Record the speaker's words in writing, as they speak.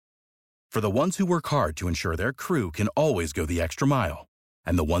For the ones who work hard to ensure their crew can always go the extra mile,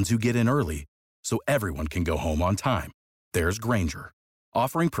 and the ones who get in early so everyone can go home on time, there's Grainger,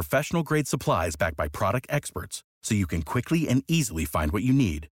 offering professional-grade supplies backed by product experts so you can quickly and easily find what you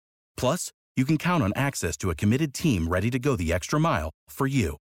need. Plus, you can count on access to a committed team ready to go the extra mile for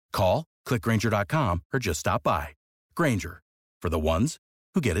you. Call, click Grainger.com, or just stop by. Grainger, for the ones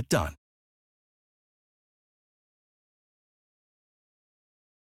who get it done.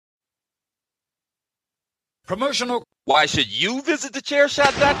 Promotional. Why should you visit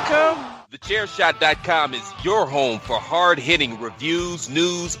thechairshot.com? Thechairshot.com is your home for hard-hitting reviews,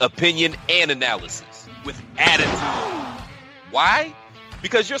 news, opinion, and analysis with attitude. Why?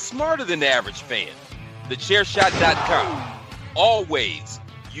 Because you're smarter than the average fan. Thechairshot.com. Always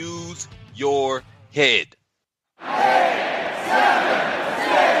use your head. 8, 7, 6,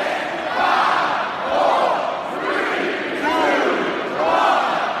 5, 4, 3, 2, 1.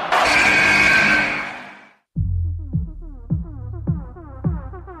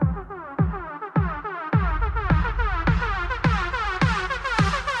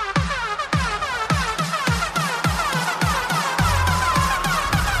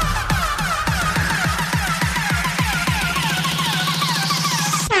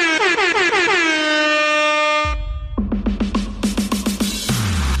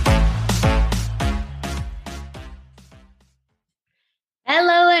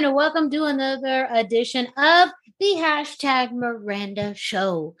 And welcome to another edition of the Hashtag Miranda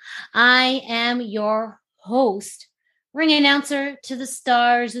Show. I am your host, ring announcer to the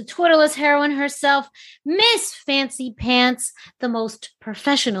stars, the Twitterless heroine herself, Miss Fancy Pants, the most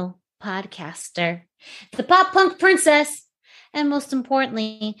professional podcaster, the pop punk princess, and most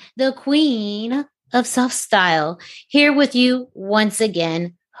importantly, the queen of soft style, here with you once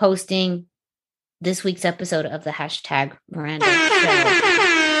again, hosting this week's episode of the Hashtag Miranda Show.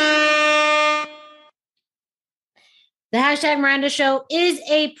 The Hashtag Miranda Show is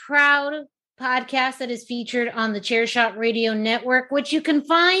a proud podcast that is featured on the Chairshot Radio Network, which you can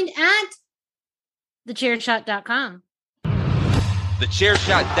find at thechairshot.com.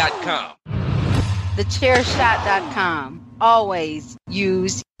 Thechairshot.com. Thechairshot.com. Always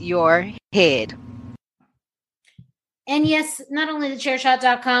use your head. And yes, not only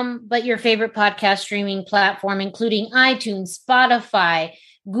thechairshot.com, but your favorite podcast streaming platform, including iTunes, Spotify,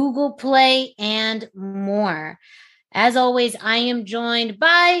 Google Play, and more. As always, I am joined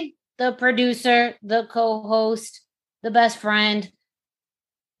by the producer, the co-host, the best friend,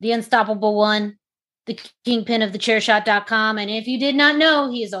 the unstoppable one, the kingpin of thechairshot.com. And if you did not know,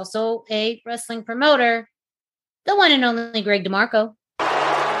 he is also a wrestling promoter, the one and only Greg DeMarco.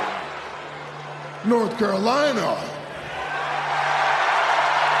 North Carolina.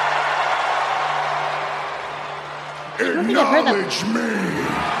 Acknowledge me.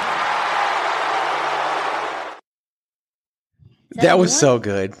 That was so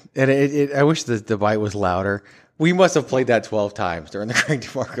good. And I wish the bite was louder. We must have played that 12 times during the Greg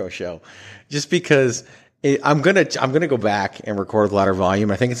DeMarco show. Just because I'm gonna go back and record with louder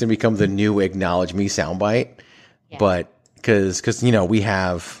volume. I think it's gonna become the new Acknowledge Me soundbite. Yeah. But because you know, we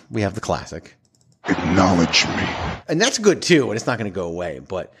have the classic. Acknowledge me. And that's good too, and it's not gonna go away,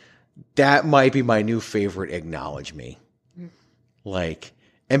 but that might be my new favorite Acknowledge Me. Like,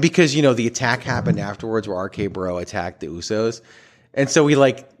 and because, you know, the attack happened afterwards where RK Bro attacked the Usos. And so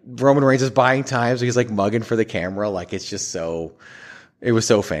Roman Reigns is buying time, so he's like mugging for the camera. Like, it's just it was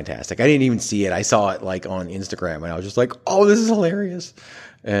so fantastic. I didn't even see it. I saw it like on Instagram and I was just like, oh, this is hilarious.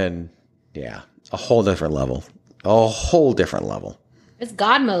 And yeah, it's a whole different level. A whole different level. It's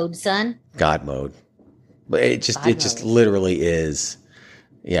God mode, son. God mode. But it just literally is.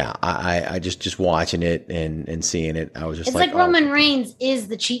 Yeah, I just watching it and seeing it, I was just it's like Roman Reigns is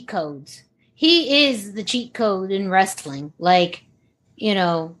the cheat codes. He is the cheat code in wrestling. Like, you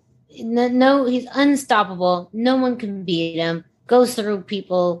know, no, he's unstoppable. No one can beat him. Goes through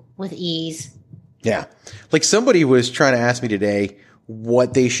people with ease. Yeah. Like somebody was trying to ask me today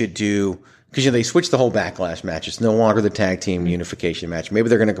what they should do because, you know, they switched the whole Backlash match. It's no longer the tag team unification match. Maybe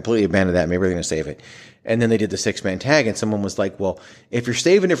they're going to completely abandon that. Maybe they're going to save it. And then they did the 6-man tag, and someone was like, well, if you're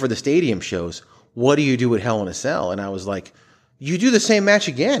saving it for the stadium shows, what do you do at Hell in a Cell? And I was like, you do the same match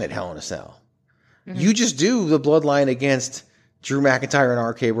again at Hell in a Cell. Mm-hmm. You just do the Bloodline against Drew McIntyre and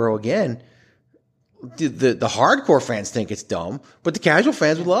RK Bro again. The hardcore fans think it's dumb, but the casual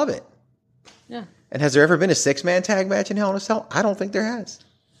fans would love it. Yeah. And has there ever been a 6-man tag match in Hell in a Cell? I don't think there has.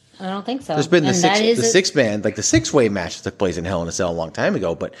 I don't think so. There's been the 6-man, like the 6-way match that took place in Hell in a Cell a long time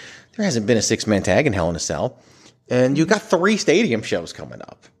ago, but there hasn't been a 6-man tag in Hell in a Cell. And you got 3 stadium shows coming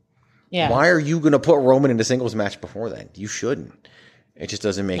up. Yeah. Why are you going to put Roman in a singles match before then? You shouldn't. It just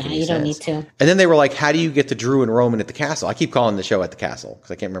doesn't make any you sense. don't need to. And then they were like, how do you get to Drew and Roman at the castle? I keep calling the show at the castle because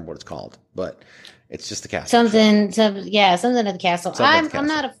I can't remember what it's called, but it's just the castle. Something at the castle. Something I'm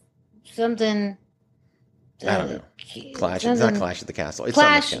not a something. I don't know. Clash. It's not Clash at the Castle. It's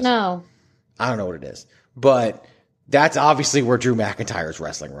Clash. Castle. No. I don't know what it is, but that's obviously where Drew McIntyre is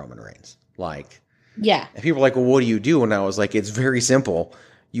wrestling Roman Reigns. Like, yeah. And people were like, well, what do you do? And I was like, it's very simple.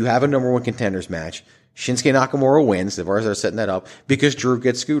 You have a number one contenders match. Shinsuke Nakamura wins. They've already setting that up because Drew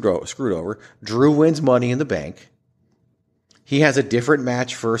gets screwed over. Drew wins Money in the Bank. He has a different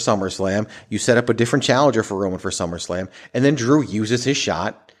match for SummerSlam. You set up a different challenger for Roman for SummerSlam. And then Drew uses his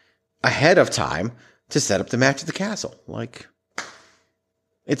shot ahead of time to set up the match at the castle. Like,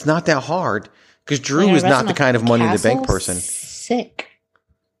 it's not that hard because Drew is not the kind of Money in the Bank person. Sick.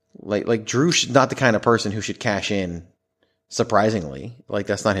 Like Drew's not the kind of person who should cash in. Surprisingly, like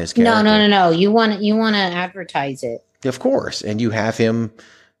that's not his character. No. You want to advertise it, of course, and you have him,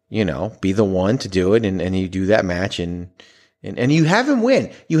 be the one to do it, and you do that match, and you have him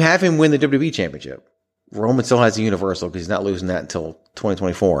win. You have him win the WWE Championship. Roman still has the Universal because he's not losing that until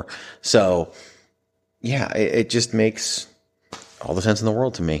 2024. So, yeah, it just makes all the sense in the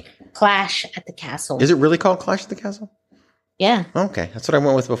world to me. Clash at the Castle. Is it really called Clash at the Castle? Yeah. Okay, that's what I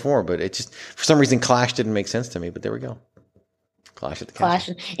went with before, but it just for some reason Clash didn't make sense to me. But there we go. Clash at the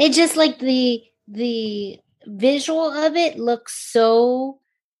Castle. It just like the visual of it looks so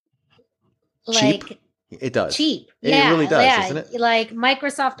cheap. Like it does. Cheap. It really does, doesn't it? Like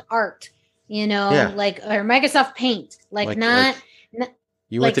Microsoft Art, like or Microsoft Paint.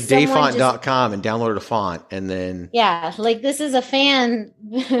 You went to dayfont.com and downloaded a font and then like this is a fan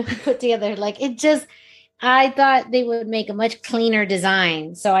put together. Like it just I thought they would make a much cleaner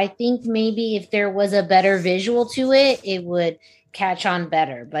design. So I think maybe if there was a better visual to it, it would catch on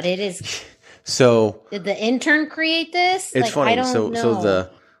better. But it is. So did the intern create this? It's funny. I don't know. So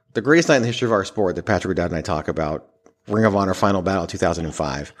the greatest night in the history of our sport that Patrick O'Dowd and I talk about, Ring of Honor Final Battle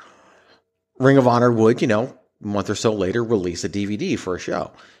 2005. Ring of Honor would, a month or so later, release a DVD for a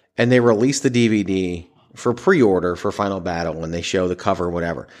show. And they released the DVD for pre-order for Final Battle and they show the cover,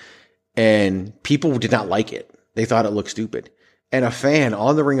 whatever. And people did not like it. They thought it looked stupid. And a fan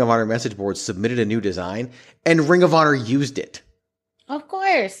on the Ring of Honor message board submitted a new design and Ring of Honor used it. Of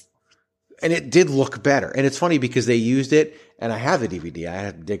course. And it did look better. And it's funny because they used it and I have the DVD. I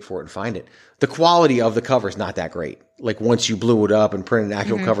had to dig for it and find it. The quality of the cover is not that great. Like once you blew it up and printed an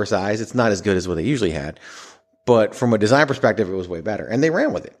actual cover size, it's not as good as what they usually had. But from a design perspective, it was way better. And they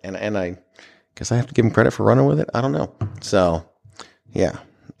ran with it. And I guess I have to give them credit for running with it. I don't know. So, yeah.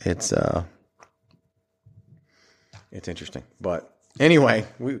 It's interesting. But anyway,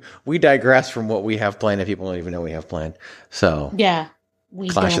 we digress from what we have planned and people don't even know we have planned. So, yeah.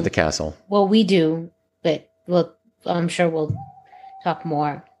 Clash at the Castle. Well, we do, but I'm sure we'll talk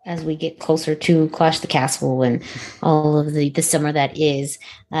more as we get closer to Clash at the Castle and all of the summer that is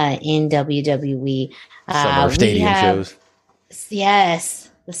in WWE. Summer stadium shows. Yes,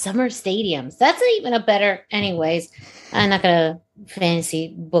 the summer stadiums. That's even a better. Anyways, I'm not gonna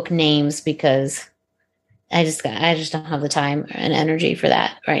fantasy book names because I just don't have the time and energy for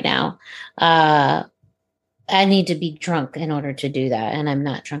that right now. I need to be drunk in order to do that, and I'm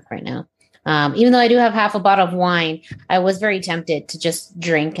not drunk right now. Even though I do have half a bottle of wine, I was very tempted to just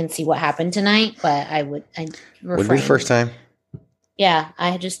drink and see what happened tonight, but I refrained. Would be the first time. Yeah,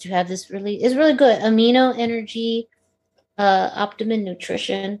 I just have this it's really good amino energy, Optimum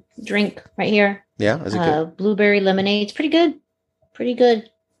Nutrition drink right here. Yeah, is it good? Blueberry lemonade. It's pretty good. Pretty good.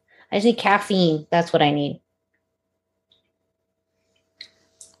 I just need caffeine. That's what I need.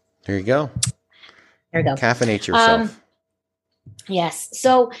 There you go. There you go. Caffeinate yourself. Yes.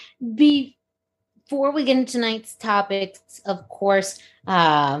 So before we get into tonight's topics, of course,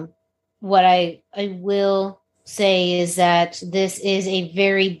 what I will say is that this is a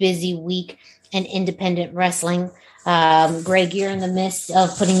very busy week in independent wrestling. Greg, you're in the midst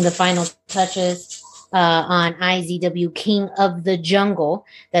of putting the final touches on IZW King of the Jungle.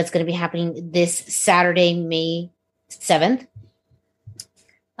 That's going to be happening this Saturday, May 7th.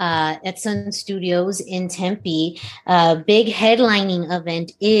 At Sun Studios in Tempe. Big headlining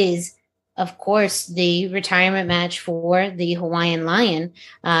event is, of course, the retirement match for the Hawaiian Lion,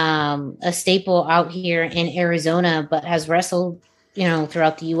 a staple out here in Arizona, but has wrestled,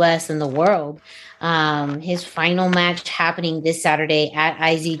 throughout the U.S. and the world. His final match happening this Saturday at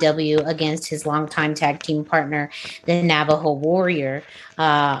IZW against his longtime tag team partner, the Navajo Warrior.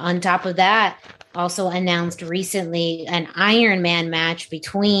 On top of that, also announced recently an Iron Man match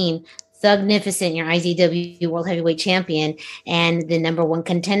between Thugnificent, your IZW World Heavyweight Champion, and the number one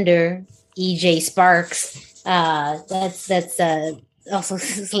contender, EJ Sparks. That's also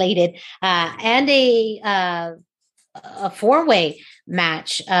slated, and a four-way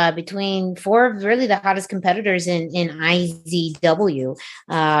match between four of really the hottest competitors in IZW.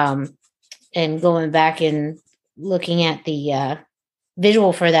 And going back and looking at the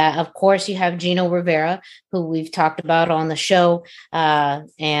visual for that, of course, you have Gino Rivera, who we've talked about on the show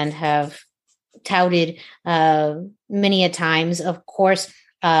and have touted many a times. Of course,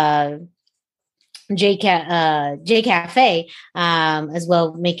 J Cafe as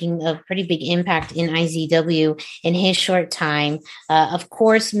well, making a pretty big impact in IZW in his short time. Of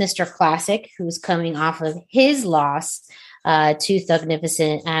course, Mr. Classic, who's coming off of his loss to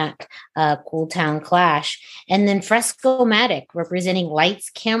Thugnificent at Cool Town Clash, and then Fresco-Matic representing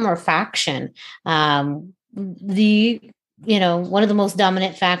Lights Camera Faction, one of the most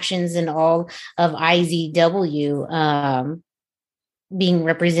dominant factions in all of IZW. Being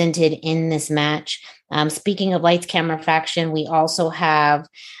represented in this match. Speaking of Lights Camera Faction, we also have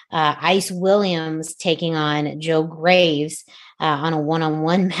Ice Williams taking on Joe Graves on a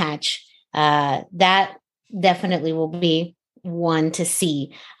one-on-one match. That definitely will be one to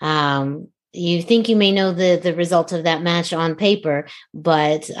see. You think you may know the result of that match on paper,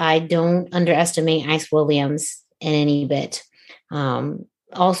 but I don't underestimate Ice Williams in any bit.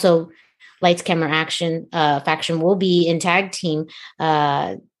 Also, Lights Camera Faction will be in tag team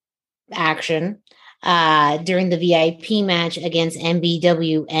action during the VIP match against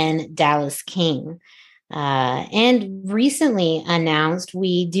MBW and Dallas King. And recently announced,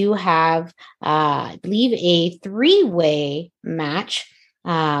 we do have, I believe, a three-way match.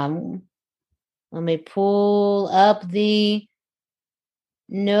 Let me pull up the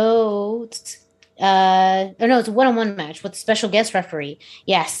notes. It's a one-on-one match with a special guest referee.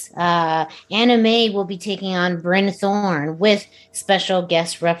 Yes. Anna May will be taking on Bryn Thorne with special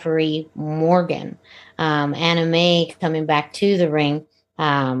guest referee Morgan. Anna May coming back to the ring.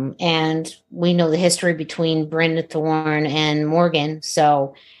 And we know the history between Bryn Thorne and Morgan.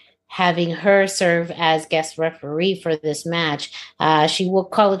 So having her serve as guest referee for this match, she will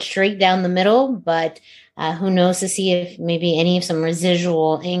call it straight down the middle, but who knows, to see if maybe some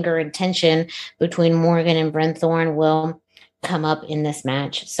residual anger and tension between Morgan and Bryn Thorne will come up in this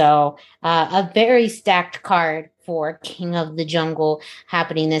match. So a very stacked card for King of the Jungle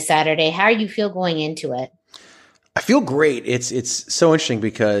happening this Saturday. How do you feel going into it? I feel great. It's so interesting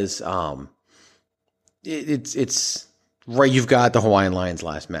because it's right. You've got the Hawaiian Lions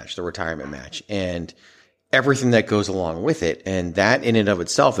last match, the retirement match, and everything that goes along with it, and that in and of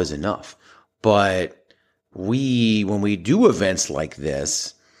itself is enough. But when we do events like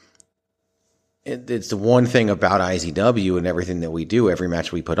this, it's the one thing about IZW and everything that we do, every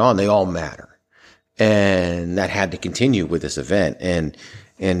match we put on, they all matter. And that had to continue with this event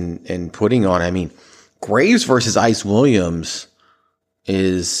and putting on, I mean, Graves versus Ice Williams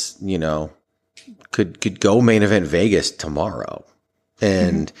is, could go main event Vegas tomorrow.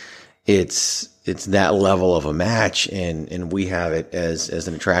 And it's that level of a match, and we have it as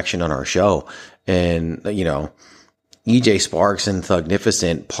an attraction on our show. And, EJ Sparks and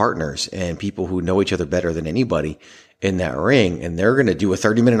Thugnificent partners and people who know each other better than anybody in that ring. And they're going to do a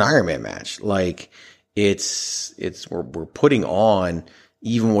 30-minute Iron Man match. Like we're putting on,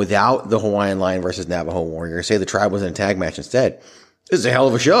 even without the Hawaiian Lion versus Navajo Warrior, say the Tribe was in a tag match instead. This is a hell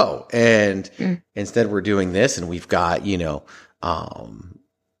of a show. And instead we're doing this, and we've got,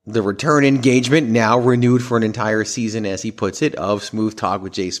 the return engagement now renewed for an entire season, as he puts it, of Smooth Talk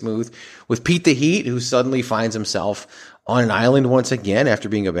with Jay Smooth, with Pete the Heat, who suddenly finds himself on an island once again after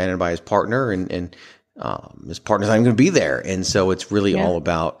being abandoned by his partner, and his partner's not even going to be there. And so it's really all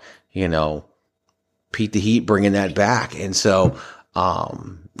about, Pete the Heat bringing that back. And so,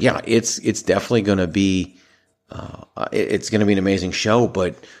 it's definitely going to be, it's going to be an amazing show,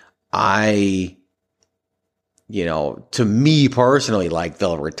 but to me personally, like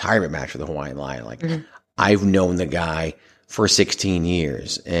the retirement match for the Hawaiian Lion, I've known the guy for 16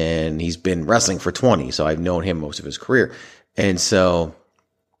 years and he's been wrestling for 20. So I've known him most of his career. And so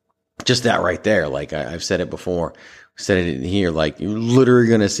just that right there, like I've said it before, said it in here, like you're literally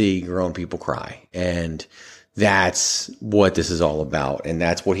going to see grown people cry. And that's what this is all about. And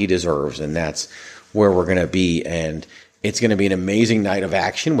that's what he deserves. And that's where we're going to be. And it's going to be an amazing night of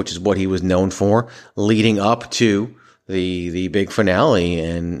action, which is what he was known for, leading up to the big finale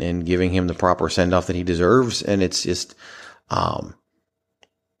and giving him the proper send off that he deserves. And it's just,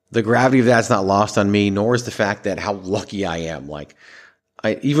 the gravity of that's not lost on me, nor is the fact that how lucky I am. Like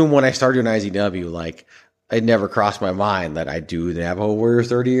even when I started in IZW, like it never crossed my mind that I'd do the Navajo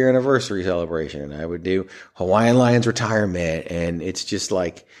Warriors 30-year anniversary celebration and I would do Hawaiian Lions retirement. And it's just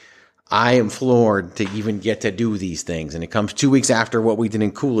like, I am floored to even get to do these things. And it comes 2 weeks after what we did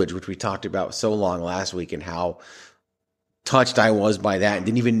in Coolidge, which we talked about so long last week, and how touched I was by that and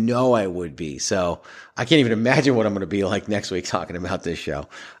didn't even know I would be. So I can't even imagine what I'm going to be like next week talking about this show.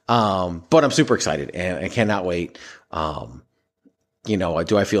 But I'm super excited and I cannot wait.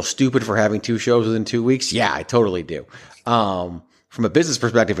 Do I feel stupid for having 2 shows within 2 weeks? Yeah, I totally do. From a business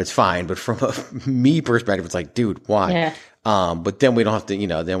perspective, it's fine. But from a me perspective, it's like, dude, why? Yeah. But then we don't have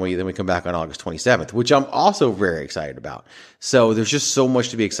to, then we come back on August 27th, which I'm also very excited about. So there's just so much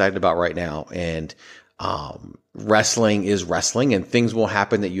to be excited about right now. And, wrestling is wrestling, and things will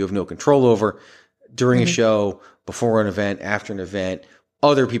happen that you have no control over during a show, before an event, after an event,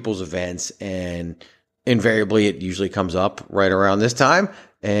 other people's events. And invariably it usually comes up right around this time,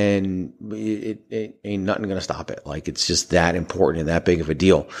 and it ain't nothing going to stop it. Like, it's just that important and that big of a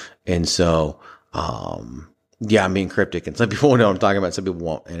deal. And so, yeah, I'm being cryptic, and some people know what I'm talking about. Some people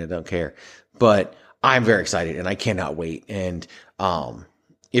won't, and I don't care, but I'm very excited and I cannot wait. And,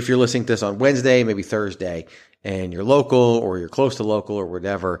 if you're listening to this on Wednesday, maybe Thursday, and you're local or you're close to local or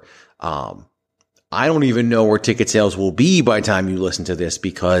whatever, I don't even know where ticket sales will be by the time you listen to this,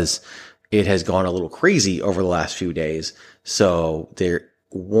 because it has gone a little crazy over the last few days. So there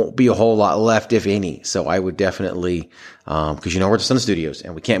won't be a whole lot left, if any. So I would definitely, because we're at the Sun Studios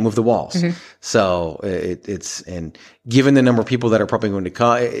and we can't move the walls. Mm-hmm. So and given the number of people that are probably going to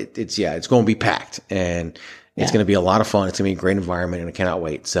come, it's going to be packed, and it's going to be a lot of fun. It's going to be a great environment, and I cannot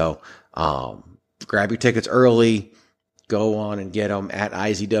wait. So, grab your tickets early, go on and get them at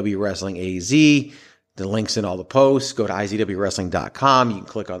IZW Wrestling AZ. The link's in all the posts. Go to izwwrestling.com. You can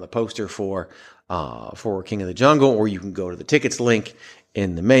click on the poster for King of the Jungle, or you can go to the tickets link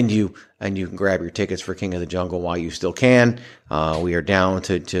in the menu and you can grab your tickets for King of the Jungle while you still can. We are down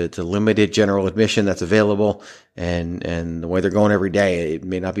to limited general admission that's available, and the way they're going every day, it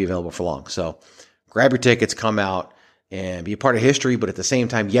may not be available for long. So grab your tickets, come out, and be a part of history. But at the same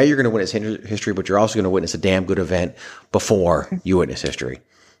time, you're going to witness history, but you're also going to witness a damn good event before you witness history.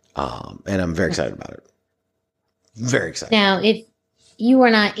 And I'm very excited about it. Very excited. Now, if you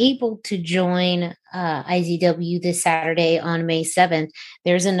are not able to join IZW this Saturday on May 7th,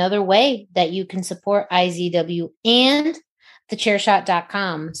 there's another way that you can support IZW and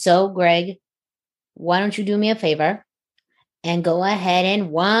thechairshot.com. So, Greg, why don't you do me a favor and go ahead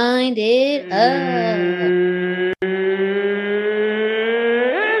and wind it up?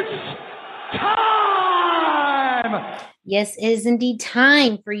 It's time! Yes, it is indeed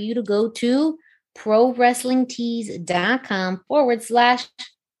time for you to go to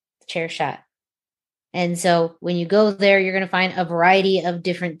prowrestlingtees.com/chairshot. And so when you go there, you're going to find a variety of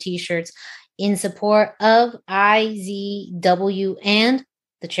different t-shirts in support of IZW and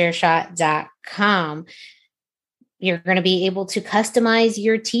thechairshot.com. You're going to be able to customize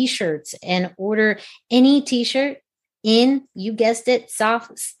your t-shirts and order any t-shirt in, you guessed it,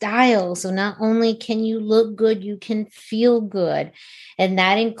 soft style. So not only can you look good, you can feel good. And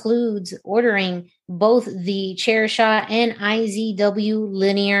that includes ordering both the Chair Shot and IZW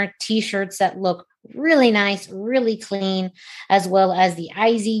linear t-shirts that look really nice, really clean, as well as the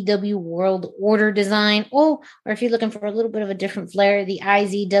IZW World Order design. Or if you're looking for a little bit of a different flair, the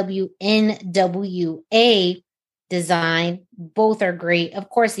IZW NWA design. Both are great. Of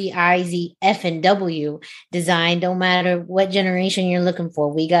course, the IZF&W design, no matter what generation you're looking for,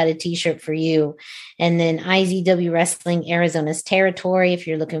 we got a t-shirt for you. And then IZW Wrestling Arizona's Territory, if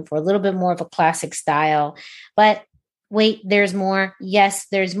you're looking for a little bit more of a classic style. But wait, there's more. Yes,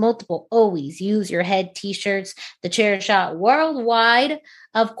 there's multiple. Always use your head t-shirts, the Chair Shot Worldwide.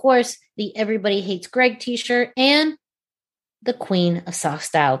 Of course, the Everybody Hates Greg t-shirt, and the Queen of Soft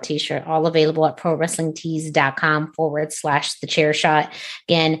Style t-shirt, all available at prowrestlingtees.com/thechairshot.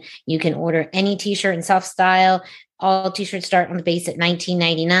 Again, you can order any t-shirt in soft style. All t-shirts start on the base at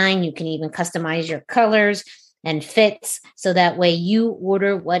 $19.99. You can even customize your colors and fits, so that way you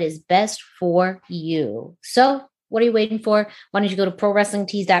order what is best for you. So what are you waiting for? Why don't you go to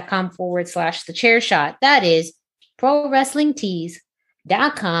prowrestlingtees.com/thechairshot. That is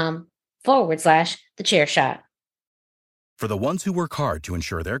prowrestlingtees.com/thechairshot. For the ones who work hard to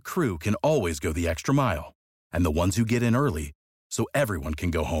ensure their crew can always go the extra mile, and the ones who get in early so everyone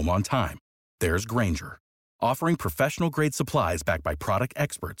can go home on time, there's Grainger, offering professional-grade supplies backed by product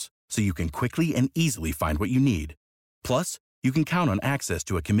experts so you can quickly and easily find what you need. Plus, you can count on access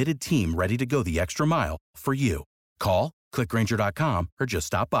to a committed team ready to go the extra mile for you. Call, click Grainger.com, or just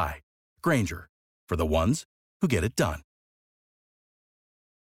stop by. Grainger, for the ones who get it done.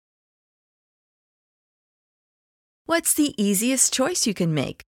 What's the easiest choice you can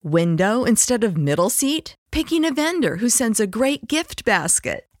make? Window instead of middle seat? Picking a vendor who sends a great gift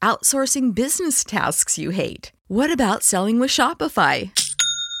basket? Outsourcing business tasks you hate? What about selling with Shopify?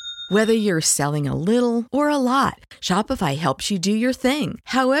 Whether you're selling a little or a lot, Shopify helps you do your thing,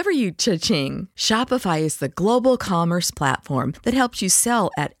 however you cha-ching. Shopify is the global commerce platform that helps you sell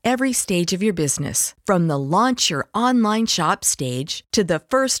at every stage of your business. From the launch your online shop stage to the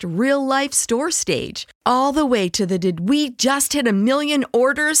first real-life store stage, all the way to the did we just hit a million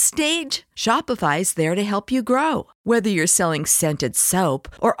orders stage. Shopify's there to help you grow. Whether you're selling scented soap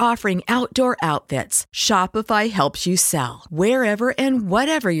or offering outdoor outfits, Shopify helps you sell. Wherever and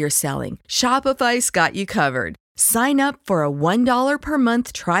whatever you're selling, Shopify's got you covered. Sign up for a $1 per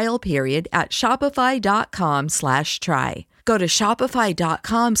month trial period at shopify.com/try. Go to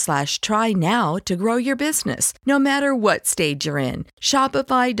shopify.com/try now to grow your business, no matter what stage you're in.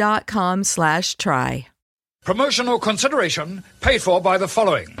 Shopify.com/try. Promotional consideration paid for by the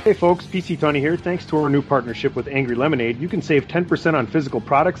following. Hey folks, PC Tony here. Thanks to our new partnership with Angry Lemonade, you can save 10% on physical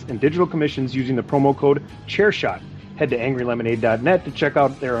products and digital commissions using the promo code ChairShot. Head to angrylemonade.net to check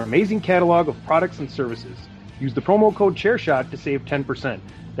out their amazing catalog of products and services. Use the promo code ChairShot to save 10%.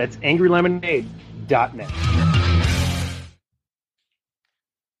 That's angrylemonade.net.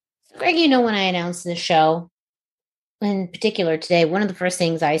 Greg, you know when I announce this show, in particular today, one of the first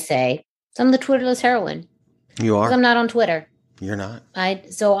things I say is I'm the Twitterless heroine. You are? I'm not on Twitter. You're not?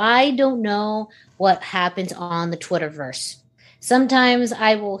 So I don't know what happens on the Twitterverse. Sometimes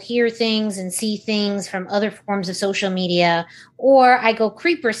I will hear things and see things from other forms of social media, or I go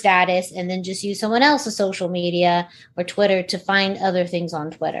creeper status and then just use someone else's social media or Twitter to find other things on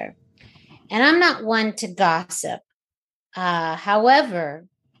Twitter. And I'm not one to gossip. However,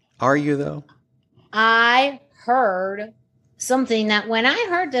 are you though? I heard something that when I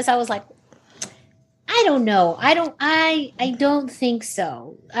heard this, I was like, I don't know. I don't think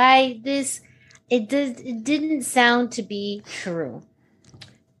so. It didn't sound to be true.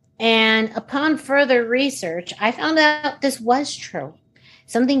 And upon further research, I found out this was true.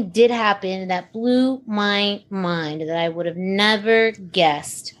 Something did happen that blew my mind that I would have never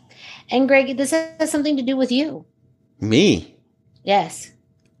guessed. And Greg, this has something to do with you. Me? Yes.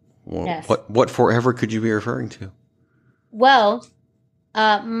 Well, yes. What forever could you be referring to? Well,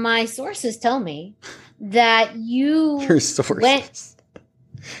 my sources tell me that you went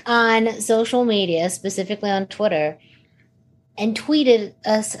on social media, specifically on Twitter, and tweeted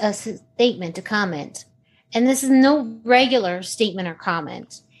a statement, a comment. And this is no regular statement or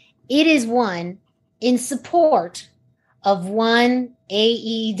comment. It is one in support of one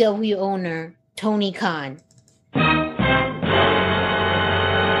AEW owner, Tony Khan.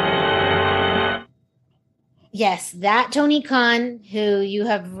 Yes, that Tony Khan, who you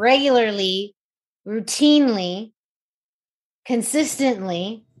have regularly, routinely,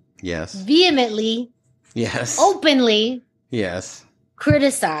 consistently, yes, vehemently, yes, openly, yes,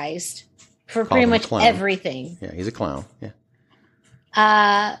 criticized for pretty much everything. Yeah, he's a clown.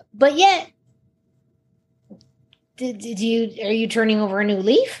 Yeah. But yet, are you turning over a new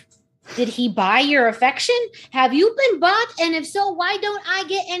leaf? Did he buy your affection? Have you been bought? And if so, why don't I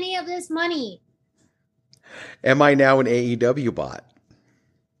get any of this money? Am I now an AEW bot?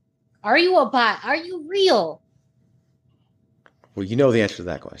 Are you a bot? Are you real? Well, you know the answer to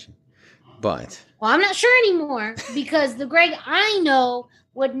that question. But well, I'm not sure anymore because the Greg I know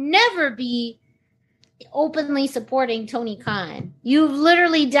would never be openly supporting Tony Khan. You've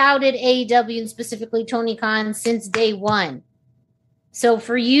literally doubted AEW and specifically Tony Khan since day one. So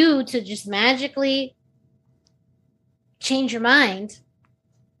for you to just magically change your mind.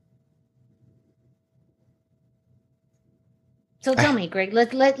 So tell me, Greg, let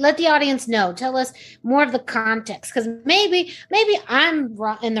the audience know. Tell us more of the context, because maybe I'm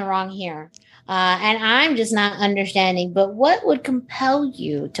in the wrong here, and I'm just not understanding. But what would compel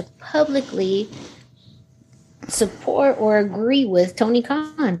you to publicly support or agree with Tony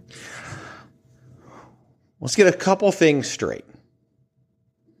Khan? Let's get a couple things straight.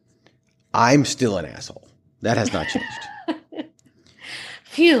 I'm still an asshole. That has not changed.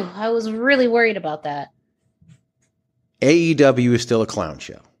 Phew, I was really worried about that. AEW is still a clown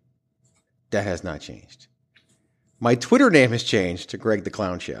show. That has not changed. My Twitter name has changed to Greg the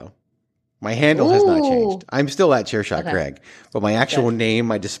Clown Show. My handle has not changed. I'm still at Chairshot Greg, but my actual name,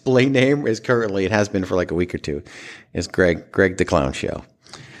 my display name is currently, it has been for like a week or two, is Greg the Clown Show.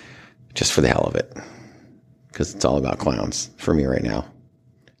 Just for the hell of it. Because it's all about clowns for me right now.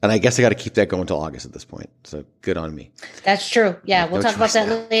 And I guess I got to keep that going until August at this point. So good on me. That's true. Yeah, we'll talk about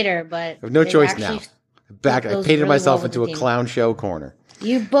that later. But I have no choice now. I painted myself into a clown show corner.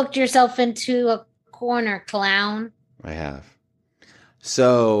 You booked yourself into a corner, clown. I have.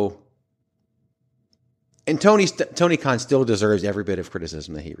 So, and Tony Khan still deserves every bit of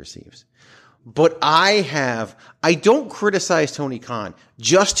criticism that he receives. But I don't criticize Tony Khan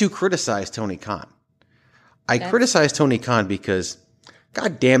just to criticize Tony Khan. I criticize Tony Khan because,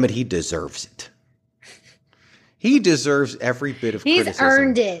 God damn it, he deserves it. He deserves every bit of criticism. He's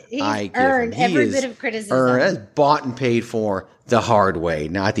earned it. He's earned every bit of criticism. That's bought and paid for the hard way,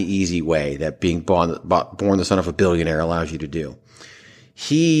 not the easy way that being born the son of a billionaire allows you to do.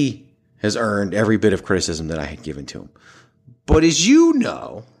 He has earned every bit of criticism that I had given to him. But as you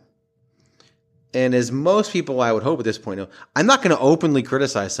know, and as most people I would hope at this point know, I'm not going to openly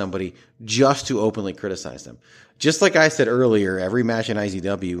criticize somebody just to openly criticize them. Just like I said earlier, every match in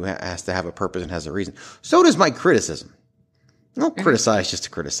IZW has to have a purpose and has a reason. So does my criticism. I don't criticize just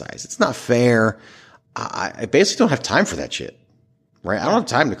to criticize. It's not fair. I basically don't have time for that shit. Right? I don't have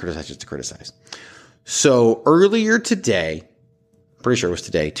time to criticize just to criticize. So earlier today, pretty sure it was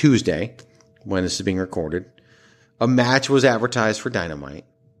today, Tuesday, when this is being recorded, a match was advertised for Dynamite.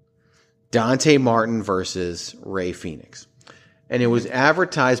 Dante Martin versus Rey Fenix. And it was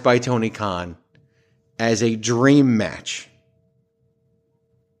advertised by Tony Khan as a dream match.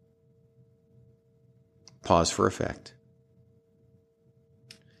 Pause for effect.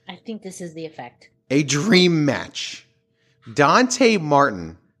 I think this is the effect. A dream match. Dante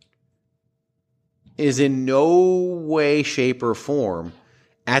Martin is in no way, shape, or form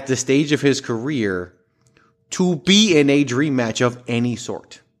at the stage of his career to be in a dream match of any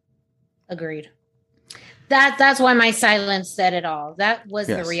sort. Agreed. That's why my silence said it all. That was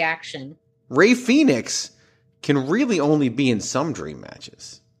the reaction. Rey Fenix can really only be in some dream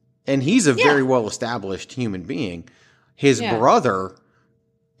matches. And he's a very well-established human being. His brother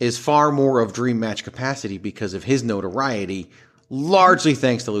is far more of dream match capacity because of his notoriety, largely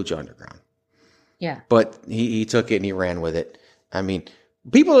thanks to Lucha Underground. Yeah. But he took it and he ran with it. I mean,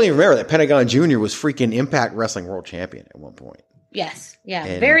 people don't even remember that Pentagon Jr. was freaking Impact Wrestling World Champion at one point. Yes. Yeah.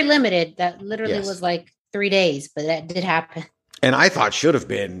 And very limited. That literally was like 3 days, but that did happen. And I thought should have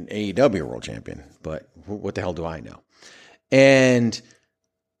been AEW World Champion, but what the hell do I know? And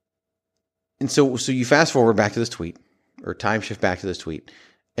so you fast forward back to this tweet, or time shift back to this tweet.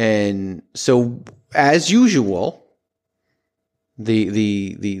 And so as usual,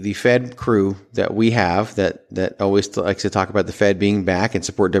 the Fed crew that we have that always likes to talk about the Fed being back and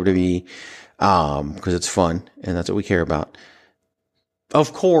support WWE, because it's fun and that's what we care about,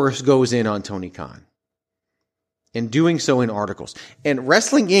 of course, goes in on Tony Khan. And doing so in articles. And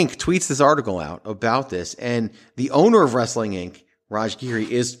Wrestling Inc. tweets this article out about this. And the owner of Wrestling Inc., Raj Giri,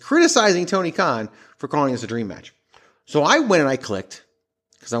 is criticizing Tony Khan for calling this a dream match. So I went and I clicked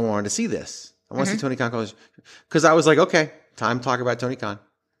because I wanted to see this. I want to see Tony Khan call this. Because I was like, okay, time to talk about Tony Khan.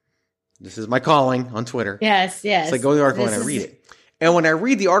 This is my calling on Twitter. Yes. So I go to the article and I read it. And when I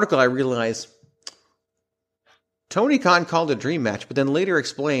read the article, I realize Tony Khan called it a dream match, but then later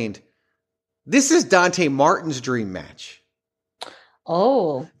explained, this is Dante Martin's dream match.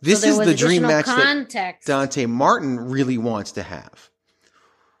 Oh. This is the dream match context that Dante Martin really wants to have.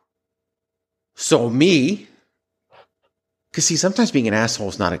 So me, because see, sometimes being an asshole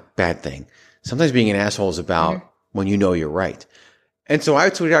is not a bad thing. Sometimes being an asshole is about when you know you're right. And so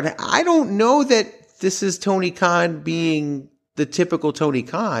I tweeted out, I don't know that this is Tony Khan being the typical Tony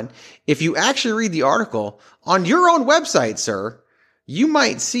Khan. If you actually read the article on your own website, sir, you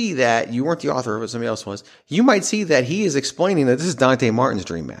might see that you weren't the author of it, somebody else was. You might see that he is explaining that this is Dante Martin's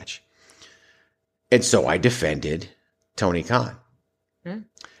dream match. And so I defended Tony Khan.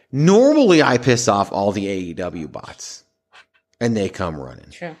 Normally I piss off all the AEW bots and they come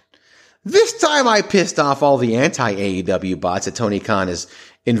running. Sure. This time I pissed off all the anti-AEW bots that Tony Khan has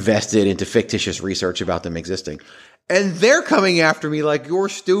invested into fictitious research about them existing. And they're coming after me like, you're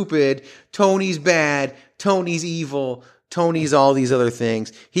stupid. Tony's bad. Tony's evil. Tony's all these other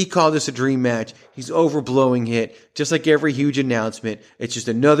things. He called this a dream match. He's overblowing it. Just like every huge announcement. It's just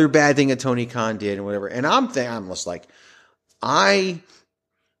another bad thing that Tony Khan did and whatever. And I'm just like, I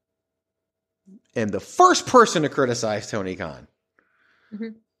am the first person to criticize Tony Khan.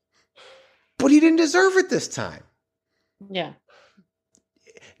 But he didn't deserve it this time. Yeah.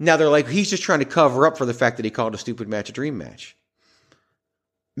 Now they're like, he's just trying to cover up for the fact that he called a stupid match a dream match.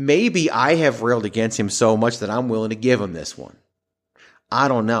 Maybe I have railed against him so much that I'm willing to give him this one. I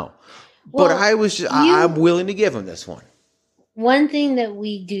don't know. Well, but I'm willing to give him this one. One thing that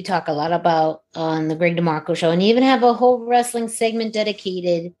we do talk a lot about on the Greg DeMarco show, and even have a whole wrestling segment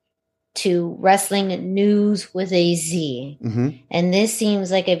dedicated to wrestling news with a Z. And this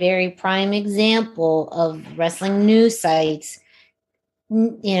seems like a very prime example of wrestling news sites,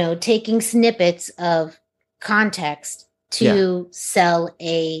 taking snippets of context to sell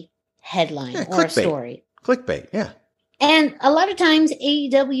a headline or a story. Clickbait, yeah. And a lot of times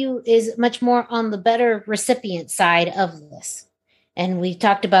AEW is much more on the better recipient side of this. And we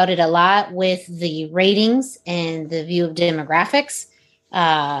talked about it a lot with the ratings and the view of demographics.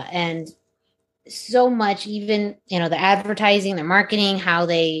 And so much, even, the advertising, their marketing, how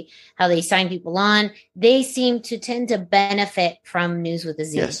they sign people on, they seem to tend to benefit from News with a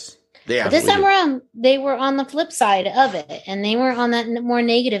Z. Yes. But this time around, they were on the flip side of it, and they were on that more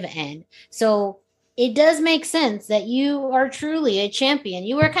negative end. So it does make sense that you are truly a champion.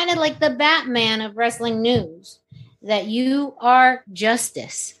 You are kind of like the Batman of wrestling news, that you are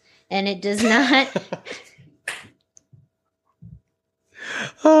justice, and it does not.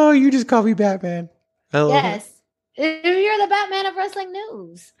 Oh, you just call me Batman. Yes. You're the Batman of wrestling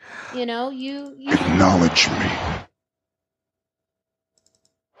news. You Acknowledge me.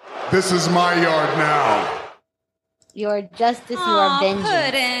 This is my yard now. Your justice, your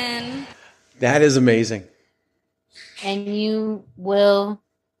vengeance. That is amazing. And you will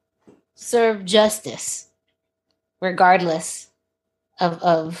serve justice regardless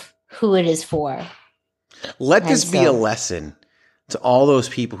of who it is for. Let this be a lesson to all those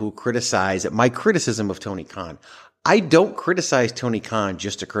people who criticize my criticism of Tony Khan. I don't criticize Tony Khan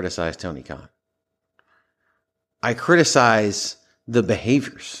just to criticize Tony Khan. I criticize the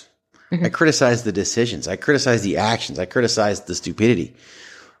behaviors. I criticize the decisions. I criticize the actions. I criticize the stupidity.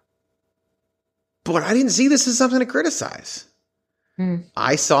 But I didn't see this as something to criticize.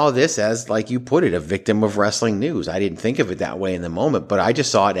 I saw this as, like you put it, a victim of wrestling news. I didn't think of it that way in the moment, but I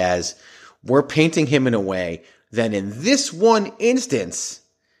just saw it as we're painting him in a way that in this one instance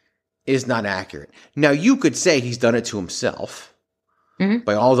is not accurate. Now, you could say he's done it to himself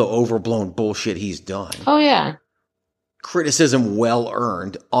by all the overblown bullshit he's done. Oh, yeah. Criticism well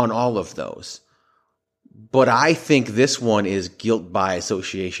earned on all of those. But I think this one is guilt by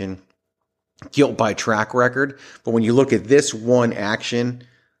association, guilt by track record. But when you look at this one action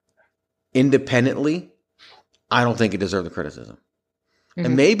independently, I don't think it deserved the criticism.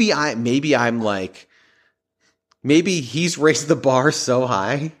 And maybe he's raised the bar so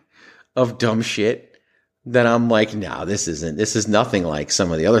high of dumb shit that I'm like, no, this is nothing like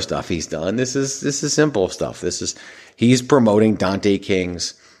some of the other stuff he's done. This is simple stuff. He's promoting Dante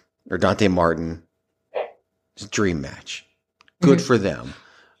Martin's dream match. Good for them.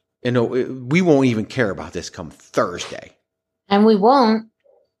 We won't even care about this come Thursday. And we won't.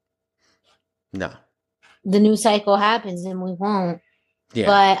 No. The news cycle happens and we won't. Yeah.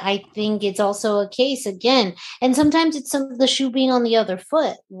 But I think it's also a case again. And sometimes it's the shoe being on the other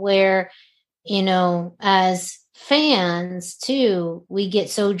foot where, as fans too, we get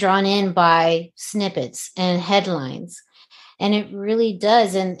so drawn in by snippets and headlines. And it really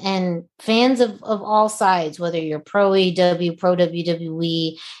does. And fans of all sides, whether you're pro AEW, pro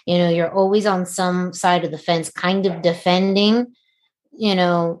WWE, you're always on some side of the fence, kind of defending,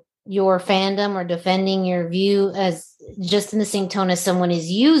 your fandom or defending your view as just in the same tone as someone is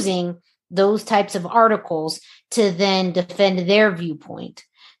using those types of articles to then defend their viewpoint.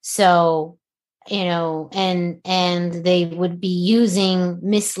 So, and they would be using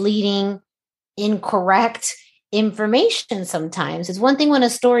misleading, incorrect information sometimes. It's one thing when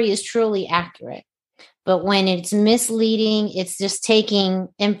a story is truly accurate, but when it's misleading, it's just taking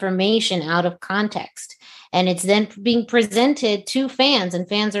information out of context. And it's then being presented to fans, and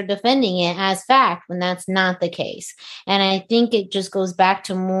fans are defending it as fact when that's not the case. And I think it just goes back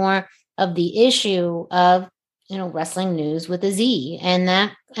to more of the issue of, wrestling news with a Z, and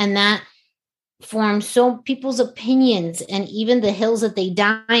that forms so people's opinions, and even the hills that they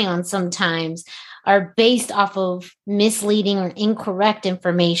die on sometimes are based off of misleading or incorrect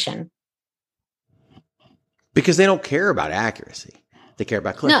information. Because they don't care about accuracy. They care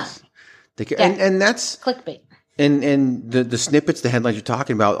about clicks. No. And that's clickbait. And the snippets, the headlines you're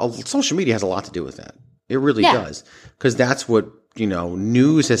talking about, social media has a lot to do with that. It really does. Because that's what,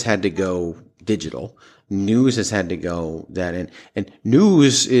 news has had to go digital. News has had to go that. And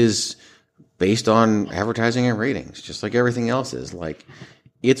news is based on advertising and ratings, just like everything else is. Like,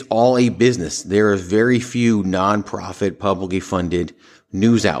 it's all a business. There are very few nonprofit, publicly funded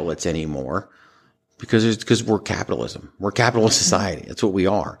news outlets anymore because we're capitalism. We're a capitalist society. That's what we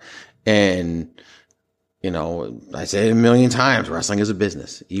are. And, I said it a million times, wrestling is a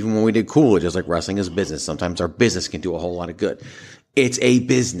business. Even when we did Coolidge, it was like wrestling is a business. Sometimes our business can do a whole lot of good. It's a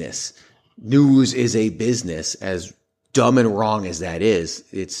business. News is a business, as dumb and wrong as that is.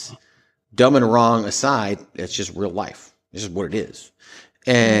 It's dumb and wrong aside. It's just real life. It's just what it is.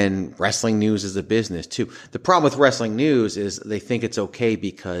 And wrestling news is a business too. The problem with wrestling news is they think it's okay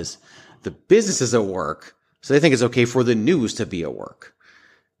because the business is at work. So they think it's okay for the news to be a work.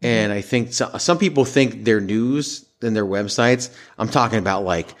 And I think some people think their news and their websites, I'm talking about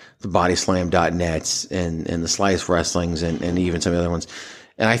like the bodyslam.nets and the Slice Wrestlings and even some of the other ones.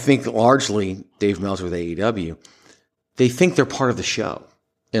 And I think largely Dave Meltzer with AEW, they think they're part of the show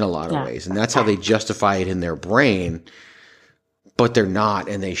in a lot of ways. And that's how they justify it in their brain, but they're not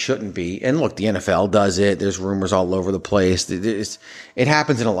and they shouldn't be. And look, the NFL does it. There's rumors all over the place. It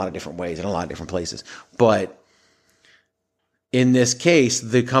happens in a lot of different ways, in a lot of different places. But in this case,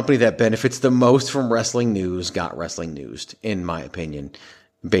 the company that benefits the most from wrestling news got wrestling newsed, in my opinion,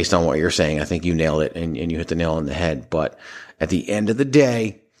 based on what you're saying. I think you nailed it and you hit the nail on the head. But at the end of the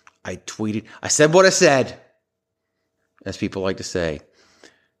day, I said what I said, as people like to say,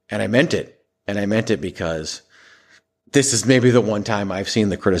 and I meant it. And I meant it because this is maybe the one time I've seen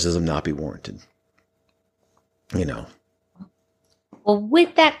the criticism not be warranted. You know. Well,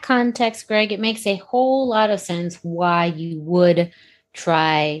 with that context, Greg, it makes a whole lot of sense why you would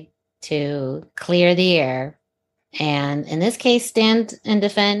try to clear the air and, in this case, stand and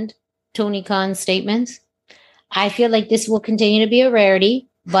defend Tony Khan's statements. I feel like this will continue to be a rarity,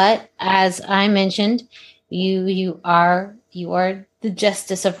 but as I mentioned, you are the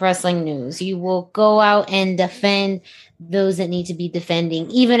justice of wrestling news. You will go out and defend those that need to be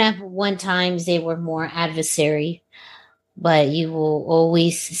defending, even if one times they were more adversary. But you will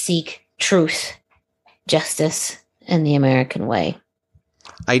always seek truth, justice, and the American way.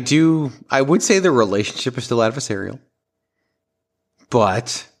 I would say the relationship is still adversarial.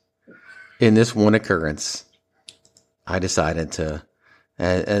 But in this one occurrence, I decided to,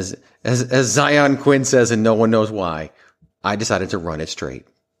 as Zion Quinn says, and no one knows why, I decided to run it straight.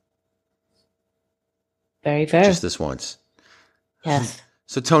 Very fair. Just this once. Yes.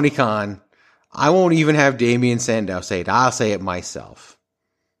 So Tony Khan, I won't even have Damian Sandow say it. I'll say it myself.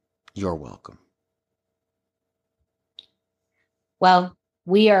 You're welcome. Well,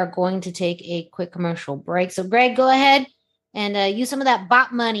 we are going to take a quick commercial break. So, Greg, go ahead and use some of that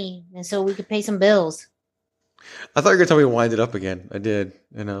bot money and so we could pay some bills. I thought you were going to tell me to wind it up again. I did.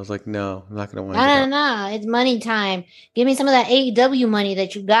 And I was like, no, I'm not going to wind it up. No. It's money time. Give me some of that AEW money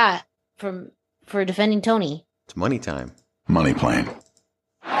that you got for defending Tony. It's money time. Money plane.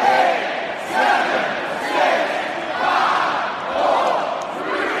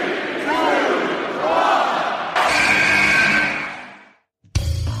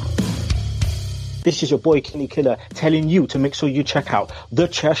 This is your boy Kenny Killer telling you to make sure you check out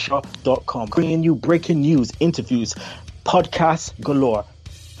thechairshot.com, bringing you breaking news, interviews, podcasts galore,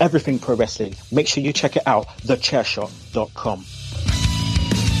 everything pro wrestling. Make sure you check it out, thechairshot.com.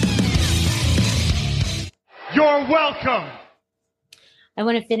 You're welcome. I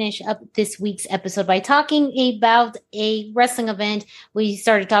want to finish up this week's episode by talking about a wrestling event. We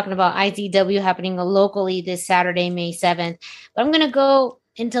started talking about IZW happening locally this Saturday, May 7th. But I'm going to go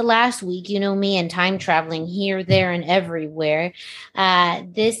into last week. You know me and time traveling here, there, and everywhere.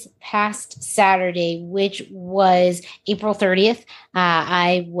 This past Saturday, which was April 30th,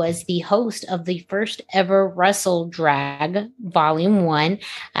 I was the host of the first ever Wrestle Drag Volume 1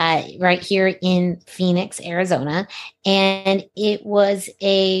 right here in Phoenix, Arizona. And it was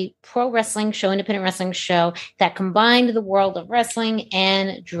a pro wrestling show, independent wrestling show that combined the world of wrestling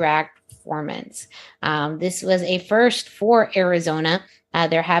and drag performance. This was a first for Arizona.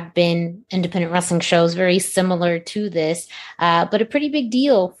 There have been independent wrestling shows very similar to this, but a pretty big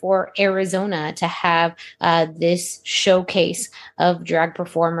deal for Arizona to have this showcase of drag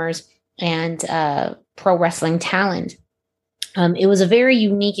performers and pro wrestling talent. It was a very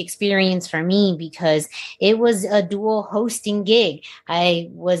unique experience for me because it was a dual hosting gig. I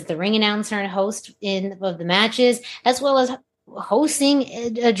was the ring announcer and host of the matches, as well as hosting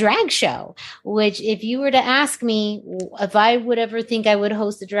a drag show, which if you were to ask me if I would ever think I would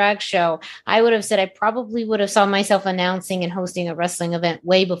host a drag show, I would have said I probably would have saw myself announcing and hosting a wrestling event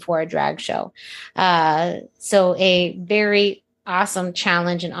way before a drag show. So a very awesome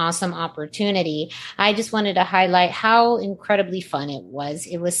challenge and awesome opportunity. I just wanted to highlight how incredibly fun it was.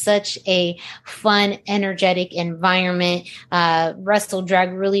 It was such a fun, energetic environment. Wrestle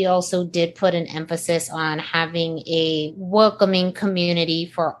Drag really also did put an emphasis on having a welcoming community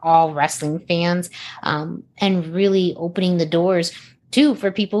for all wrestling fans, and really opening the doors too,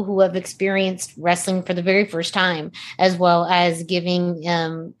 for people who have experienced wrestling for the very first time, as well as giving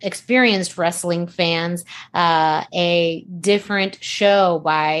experienced wrestling fans a different show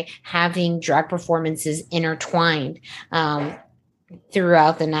by having drag performances intertwined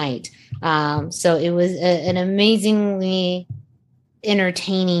throughout the night. So it was an amazingly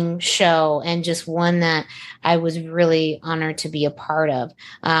entertaining show, and just one that I was really honored to be a part of.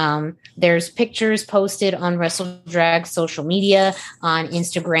 There's pictures posted on WrestleDrag social media, on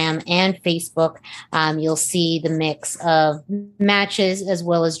Instagram and Facebook. You'll see the mix of matches as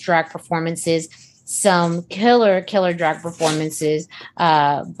well as drag performances, some killer drag performances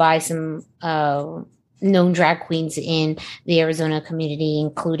by some known drag queens in the Arizona community,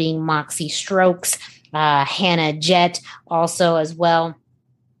 including Moxie Strokes, Hannah Jett also as well.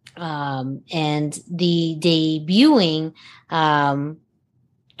 And the debuting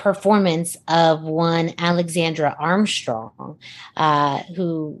performance of one Alexandra Armstrong,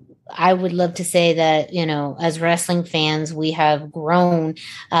 who I would love to say that, as wrestling fans, we have grown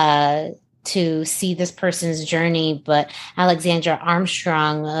to see this person's journey. But Alexandra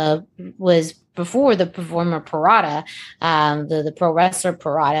Armstrong was before the performer Parada, the pro wrestler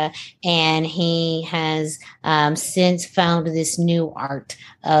Parada, and he has since found this new art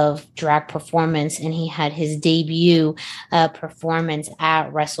of drag performance, and he had his debut performance at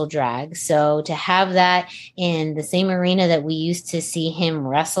WrestleDrag. So to have that in the same arena that we used to see him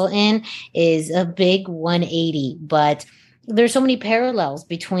wrestle in is a big 180, but there's so many parallels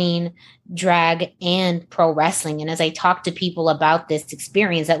between drag and pro wrestling. And as I talked to people about this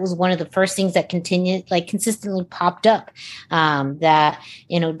experience, that was one of the first things that consistently popped up, that,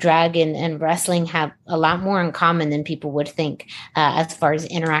 drag and wrestling have a lot more in common than people would think, as far as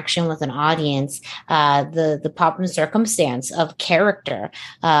interaction with an audience, the pop and circumstance of character,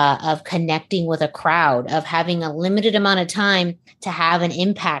 of connecting with a crowd, of having a limited amount of time to have an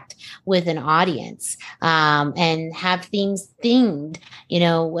impact with an audience, and have things themed,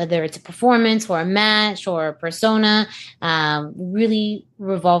 whether it's a performance or a match or a persona, really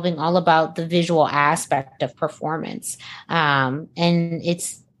revolving all about the visual aspect of performance. And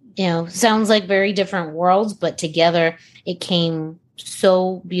it's, sounds like very different worlds, but together it came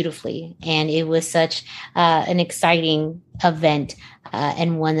so beautifully. And it was such an exciting event,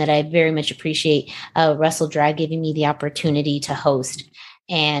 and one that I very much appreciate WrestleDrag giving me the opportunity to host.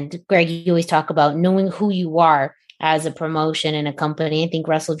 And Greg, you always talk about knowing who you are as a promotion and a company. I think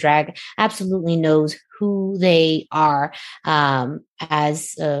WrestleDrag absolutely knows who they are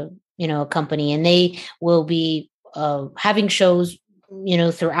as a company, and they will be having shows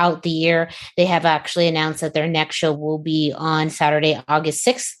throughout the year. They have actually announced that their next show will be on Saturday, August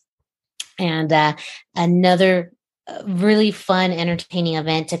 6th, and another really fun, entertaining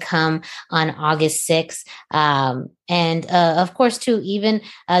event to come on August 6th. And of course, too, even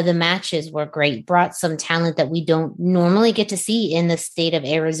the matches were great, brought some talent that we don't normally get to see in the state of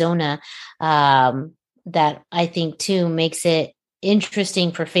Arizona, that I think, too, makes it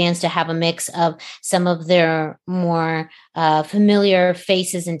interesting for fans to have a mix of some of their more familiar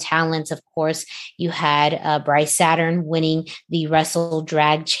faces and talents. Of course, you had Bryce Saturn winning the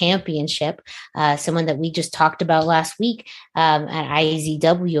WrestleDrag Championship, someone that we just talked about last week at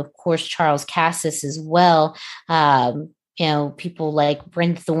IZW. Of course, Charles Cassis as well. People like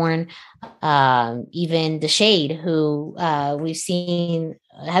Bryn Thorne, even The Shade, who we've seen,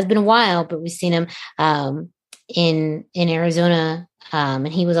 has been a while, but we've seen him in Arizona, and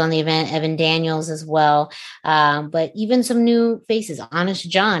he was on the event. Evan Daniels as well, but even some new faces. Honest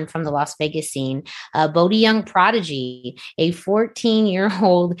John from the Las Vegas scene, Bodie Young Prodigy, a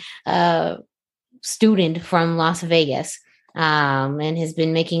 14-year-old student from Las Vegas, and has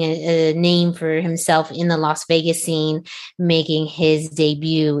been making a name for himself in the Las Vegas scene, making his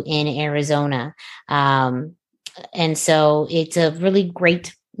debut in Arizona. And so it's a really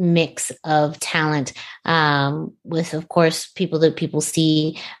great mix of talent, with, of course, people that people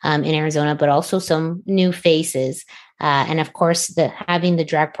see in Arizona, but also some new faces. And of course, having the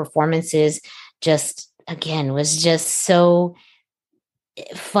drag performances was just so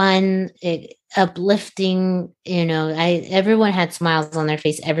fun, uplifting. Everyone had smiles on their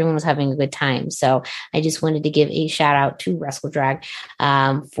face. Everyone was having a good time. So I just wanted to give a shout out to WrestleDrag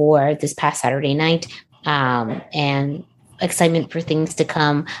for this past Saturday night, and excitement for things to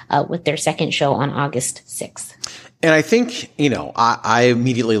come with their second show on August 6th. And I think, I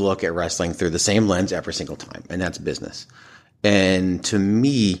immediately look at wrestling through the same lens every single time, and that's business. And to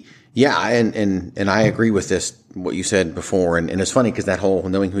me, yeah, and I agree with this, what you said before. And it's funny because that whole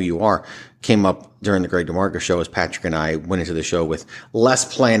knowing who you are came up during the Greg DeMarco show, as Patrick and I went into the show with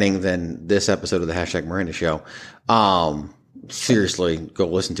less planning than this episode of the Hashtag Miranda Show. Seriously, go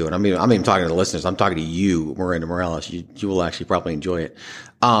listen to it. I'm even talking to the listeners. I'm talking to you, Miranda Morales. You will actually probably enjoy it.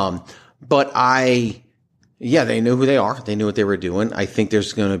 But they knew who they are. They knew what they were doing. I think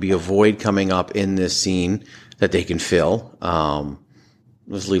there's going to be a void coming up in this scene that they can fill.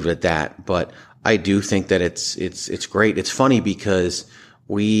 Let's leave it at that. But I do think that it's great. It's funny because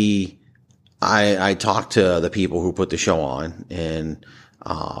I talked to the people who put the show on, and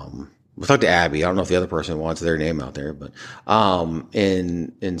we talked to Abby. I don't know if the other person wants their name out there, but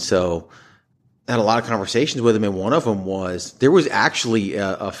and so I had a lot of conversations with him, and one of them was there was actually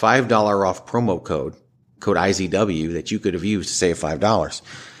a $5 off promo code IZW that you could have used to save $5.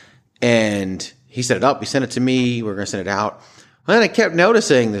 And he set it up. He sent it to me. We're going to send it out. And then I kept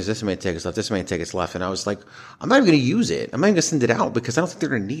noticing there's this many tickets left, this many tickets left. And I was like, I'm not even going to use it. I'm not even going to send it out because I don't think they're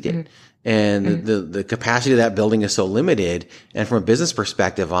going to need it. Mm-hmm. And mm-hmm. the capacity of that building is so limited. And from a business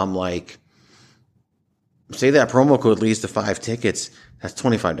perspective, I'm like, say that promo code leads to 5 tickets. That's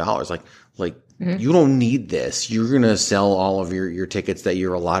 $25. Like mm-hmm. you don't need this. You're going to sell all of your tickets that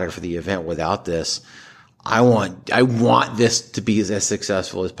you're allotted for the event without this. I want this to be as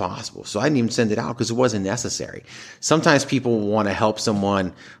successful as possible. So I didn't even send it out because it wasn't necessary. Sometimes people want to help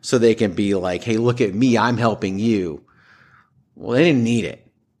someone so they can be like, hey, look at me. I'm helping you. Well, they didn't need it.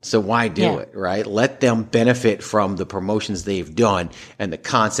 So why do it, right? Let them benefit from the promotions they've done and the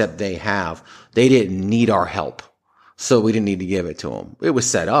concept they have. They didn't need our help. So we didn't need to give it to them. It was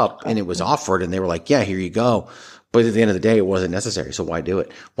set up and it was offered and they were like, yeah, here you go. But at the end of the day, it wasn't necessary. So why do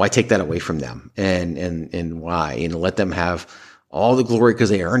it? Why take that away from them? And why? And let them have all the glory because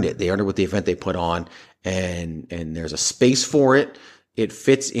they earned it. They earned it with the event they put on, and there's a space for it. It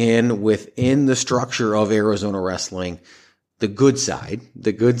fits in within the structure of Arizona wrestling, the good side,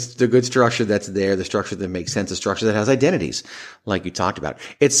 the good structure that's there, the structure that makes sense, the structure that has identities, like you talked about.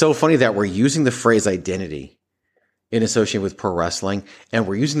 It's so funny that we're using the phrase identity in association with pro wrestling, and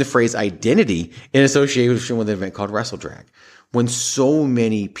we're using the phrase identity in association with an event called WrestleDrag. When so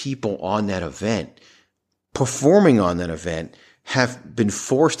many people on that event, performing on that event, have been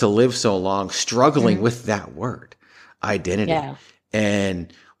forced to live so long struggling mm-hmm. with that word, identity. Yeah.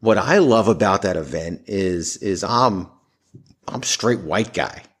 And what I love about that event is I'm straight white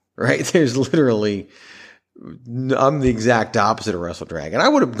guy, right? There's literally, I'm the exact opposite of WrestleDrag. And I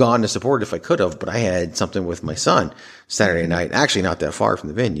would have gone to support it if I could have, but I had something with my son Saturday night, actually not that far from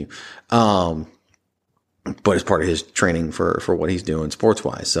the venue. But as part of his training for what he's doing sports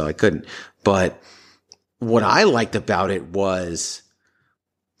wise. So I couldn't, but what I liked about it was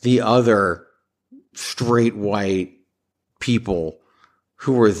the other straight white people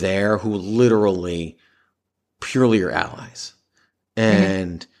who were there who literally purely are allies.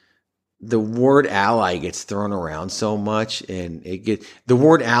 And mm-hmm. the word ally gets thrown around so much, and the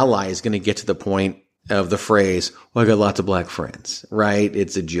word ally is going to get to the point of the phrase, well, I got lots of black friends, right?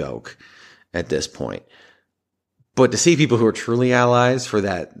 It's a joke at this point. But to see people who are truly allies for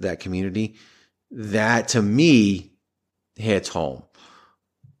that community, that to me hits home.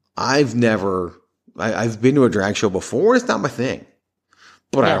 I've been to a drag show before. It's not my thing,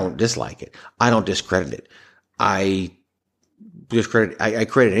 but I don't dislike it. I don't discredit it. I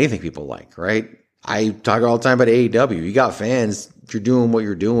credit anything people like, right? I talk all the time about AEW. You got fans. You're doing what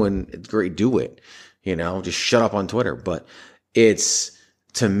you're doing. It's great. Do it. Just shut up on Twitter. But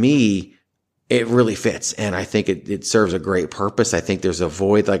to me, it really fits. And I think it serves a great purpose. I think there's a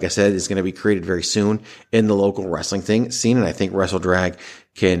void, like I said, is going to be created very soon in the local wrestling scene. And I think WrestleDrag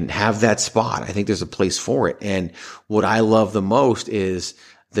can have that spot. I think there's a place for it. And what I love the most is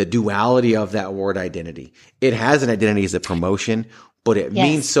the duality of that word identity. It has an identity as a promotion, but it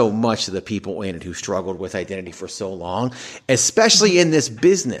means so much to the people in it who struggled with identity for so long, especially in this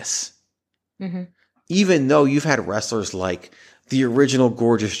business. Mm-hmm. Even though you've had wrestlers like the original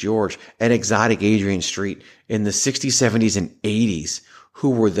Gorgeous George and Exotic Adrian Street in the 60s, 70s, and 80s,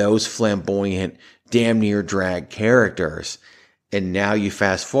 who were those flamboyant, damn near drag characters. And now you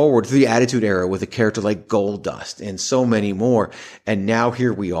fast forward to the Attitude Era with a character like Goldust and so many more. And now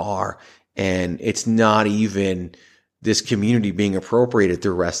here we are. And it's not even this community being appropriated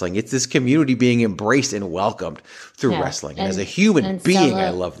through wrestling. It's this community being embraced and welcomed through wrestling. And as a human being,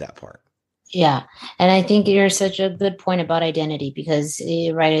 I love that part. Yeah. And I think you're such a good point about identity because,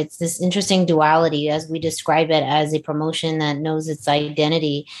 right, it's this interesting duality as we describe it as a promotion that knows its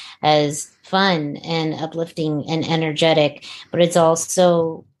identity as fun and uplifting and energetic, but it's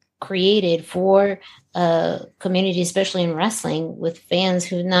also created for a community, especially in wrestling, with fans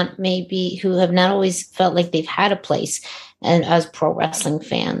who have not always felt like they've had a place and as pro wrestling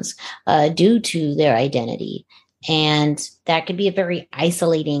fans due to their identity. And that could be a very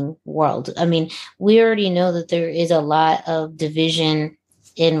isolating world. I mean, we already know that there is a lot of division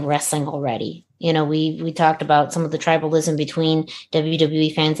in wrestling already. we talked about some of the tribalism between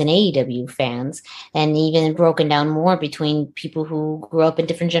WWE fans and AEW fans, and even broken down more between people who grew up in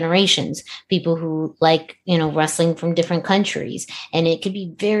different generations, people who like, wrestling from different countries. And it could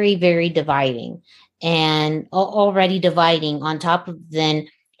be very, very dividing, and already dividing on top of then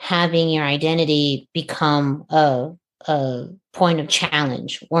having your identity become a point of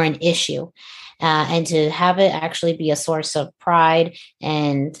challenge or an issue. And to have it actually be a source of pride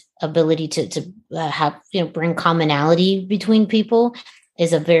and ability to have, bring commonality between people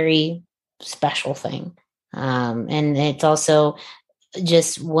is a very special thing. And it's also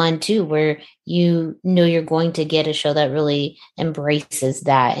just one too, where you're going to get a show that really embraces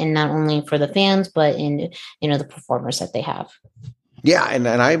that, and not only for the fans, but in, the performers that they have. Yeah. And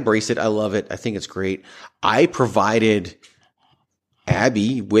I embrace it. I love it. I think it's great. I provided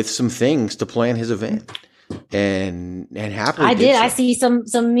Abby with some things to plan his event, and happily I did. So. I see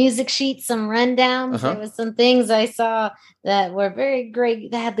some music sheets, some rundowns. There was some things I saw that were very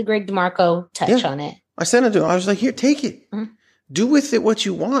great, that had the Greg DeMarco touch on it. I sent it to him. I was like, here, take it. Mm-hmm. Do with it what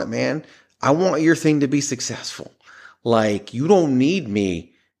you want, man. I want your thing to be successful. Like, you don't need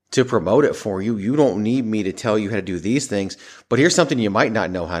me to promote it for you. You don't need me to tell you how to do these things. But here's something you might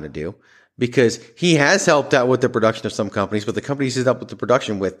not know how to do. Because he has helped out with the production of some companies, but the companies he's helped with the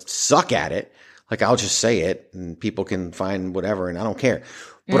production with suck at it. Like, I'll just say it, and people can find whatever, and I don't care.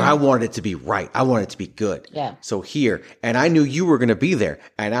 But I wanted it to be right. I wanted it to be good. Yeah. So here, and I knew you were going to be there,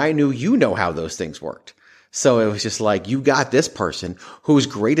 and I knew how those things worked. So it was just like, you got this person who's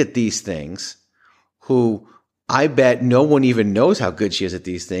great at these things, who I bet no one even knows how good she is at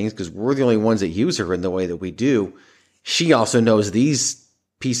these things, because we're the only ones that use her in the way that we do. She also knows these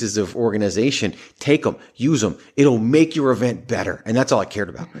pieces of organization. Take them, use them. It'll make your event better. And that's all I cared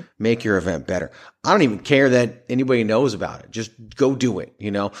about. Mm-hmm. Make your event better. I don't even care that anybody knows about it. Just go do it.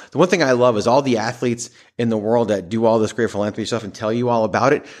 The one thing I love is all the athletes in the world that do all this great philanthropy stuff and tell you all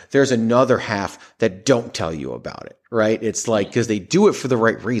about it. There's another half that don't tell you about it, right? It's like, because they do it for the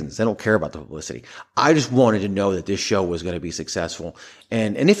right reasons. They don't care about the publicity. I just wanted to know that this show was going to be successful.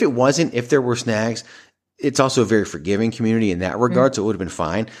 And if it wasn't, if there were snags, it's also a very forgiving community in that regard, so it would have been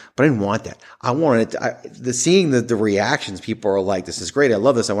fine. But I didn't want that. I wanted it seeing the reactions. People are like, "This is great. I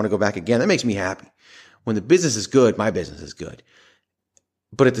love this. I want to go back again." That makes me happy. When the business is good, my business is good.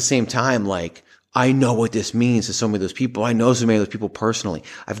 But at the same time, like, I know what this means to so many of those people. I know so many of those people personally.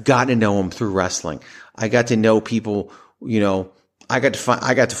 I've gotten to know them through wrestling. I got to know people. I got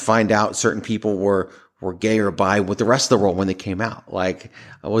to find out certain people were gay or bi with the rest of the world when they came out. Like,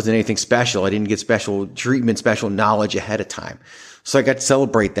 I wasn't anything special. I didn't get special treatment, special knowledge ahead of time. So I got to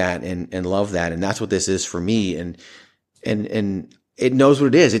celebrate that and love that. And that's what this is for me. And it knows what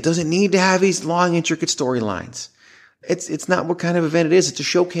it is. It doesn't need to have these long, intricate storylines. It's not what kind of event it is. It's a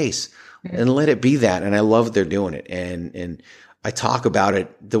showcase, and let it be that. And I love they're doing it. And I talk about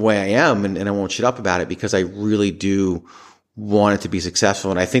it the way I am, and I won't shut up about it, because I really do want it to be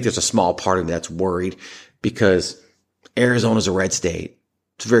successful. And I think there's a small part of me that's worried, because Arizona's a red state.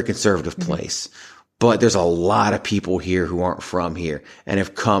 It's a very conservative place, but there's a lot of people here who aren't from here and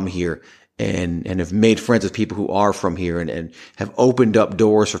have come here and have made friends with people who are from here, and have opened up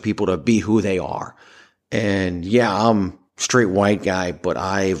doors for people to be who they are. And yeah, I'm a straight white guy, but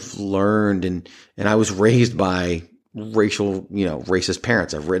I've learned and I was raised by racist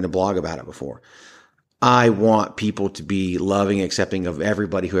parents. I've written a blog about it before. I want people to be loving, accepting of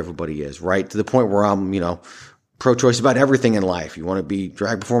everybody, who everybody is, right? To the point where I'm, pro-choice about everything in life. You want to be a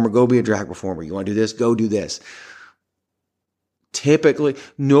drag performer, go be a drag performer. You want to do this, go do this. Typically,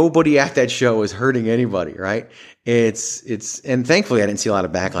 nobody at that show is hurting anybody, right? And thankfully I didn't see a lot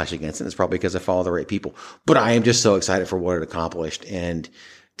of backlash against it. It's probably because I follow the right people, but I am just so excited for what it accomplished. And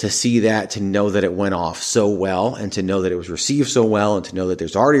to see that, to know that it went off so well, and to know that it was received so well, and to know that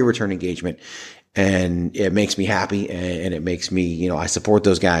there's already a return engagement. And it makes me happy, and it makes me, I support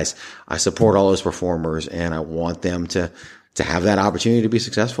those guys. I support all those performers, and I want them to have that opportunity to be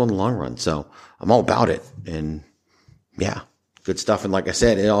successful in the long run. So I'm all about it. And yeah, good stuff. And like I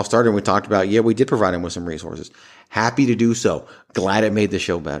said, it all started when we talked about, we did provide them with some resources. Happy to do so. Glad it made the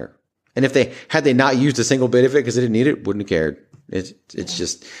show better. And if had they not used a single bit of it because they didn't need it, wouldn't have cared. It's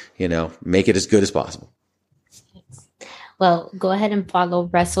just, make it as good as possible. Well, go ahead and follow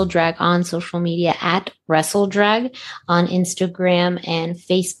WrestleDrag on social media at WrestleDrag on Instagram and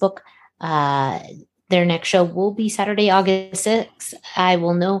Facebook. their next show will be Saturday, August 6th. I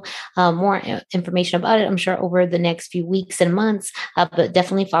will know more information about it, I'm sure, over the next few weeks and months, but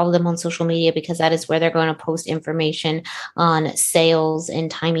definitely follow them on social media because that is where they're going to post information on sales and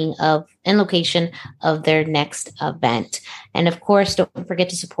timing of and location of their next event. And of course, don't forget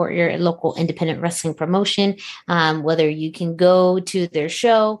to support your local independent wrestling promotion, whether you can go to their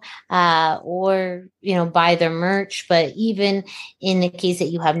show or, buy their merch. But even in the case that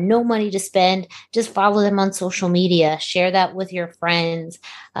you have no money to spend, just follow them on social media, share that with your friends,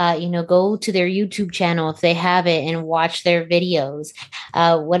 go to their YouTube channel if they have it and watch their videos,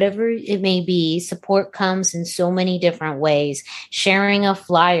 whatever it may be. Support comes in so many different ways. Sharing a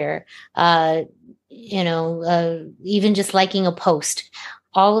flyer, even just liking a post.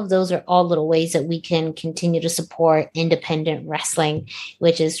 All of those are all little ways that we can continue to support independent wrestling,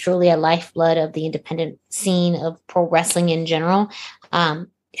 which is truly a lifeblood of the independent scene of pro wrestling in general,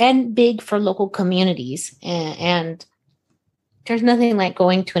 and big for local communities. And there's nothing like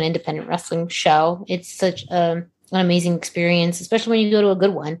going to an independent wrestling show. It's such an amazing experience, especially when you go to a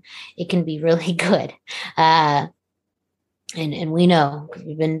good one. It can be really good. And we know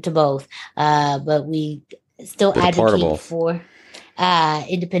we've been to both, but we still advocate for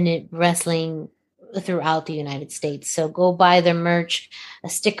independent wrestling throughout the United States. So go buy their merch, a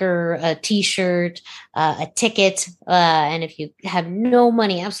sticker, a t-shirt, a ticket. And if you have no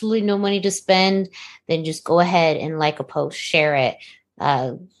money, absolutely no money to spend, then just go ahead and like a post, share it,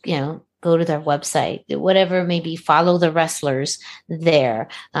 go to their website, whatever it may be, follow the wrestlers there.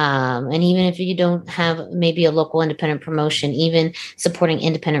 And even if you don't have maybe a local independent promotion, even supporting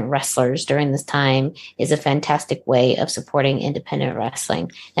independent wrestlers during this time is a fantastic way of supporting independent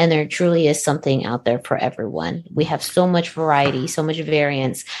wrestling. And there truly is something out there for everyone. We have so much variety, so much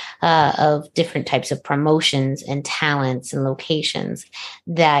variance of different types of promotions and talents and locations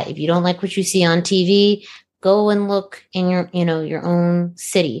that if you don't like what you see on TV, go and look in your own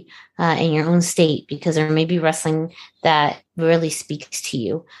city, in your own state, because there may be wrestling that really speaks to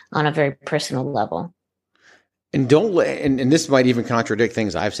you on a very personal level. And don't let, and this might even contradict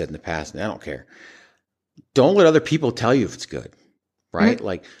things I've said in the past, and I don't care. Don't let other people tell you if it's good, right? Mm-hmm.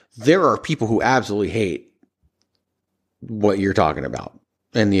 Like there are people who absolutely hate what you're talking about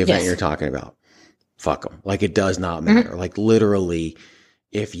and the event you're talking about. Fuck them. Like it does not matter. Mm-hmm. Like literally,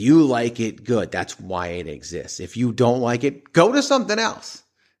 if you like it, good. That's why it exists. If you don't like it, go to something else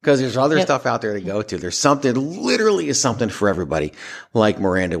because there's other stuff out there to go to. There's something, literally is something for everybody, like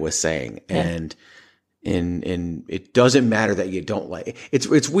Miranda was saying. Yeah. And it doesn't matter that you don't like it.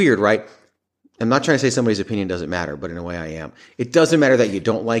 It's weird, right? I'm not trying to say somebody's opinion doesn't matter, but in a way I am. It doesn't matter that you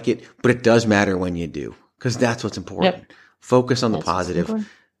don't like it, but it does matter when you do because that's what's important. Yep. Focus on the positive.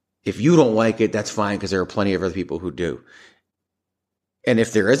 If you don't like it, that's fine because there are plenty of other people who do. And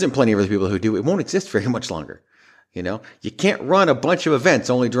if there isn't plenty of other people who do, it won't exist very much longer. You can't run a bunch of events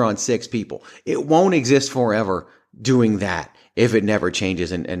only drawing 6 people. It won't exist forever doing that if it never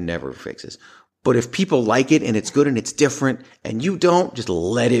changes and never fixes. But if people like it and it's good and it's different and you don't, just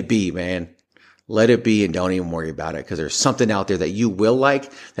let it be, man. Let it be and don't even worry about it because there's something out there that you will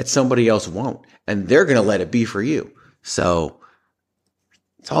like that somebody else won't. And they're going to let it be for you. So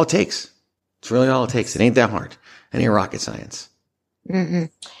it's all it takes. It's really all it takes. It ain't that hard. It ain't rocket science. Mm-mm.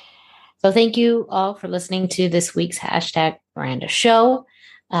 So thank you all for listening to this week's hashtag Miranda Show.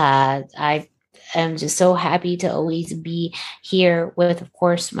 I am just so happy to always be here with, of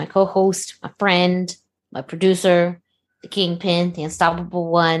course, my co-host, my friend, my producer, the Kingpin, the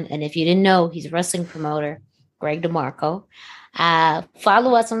Unstoppable One. And if you didn't know, he's a wrestling promoter, Greg DeMarco.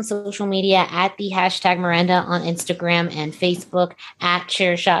 Follow us on social media at the hashtag Miranda on Instagram and Facebook, at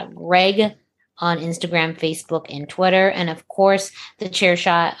Chairshot Greg on Instagram, Facebook, and Twitter. And of course, the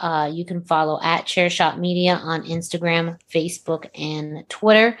Chairshot, you can follow at Chairshot Media on Instagram, Facebook, and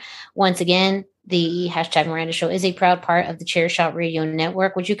Twitter. Once again, the hashtag Miranda Show is a proud part of the Chairshot Radio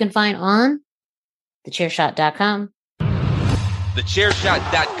Network, which you can find on thechairshot.com.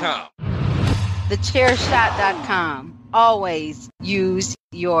 Thechairshot.com. Thechairshot.com. Always use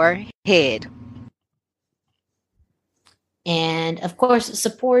your head. And of course,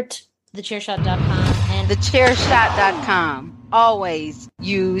 support thechairshot.com and thechairshot.com. Always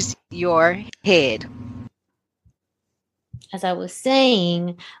use your head. As I was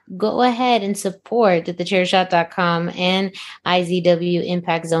saying, go ahead and support thechairshot.com and IZW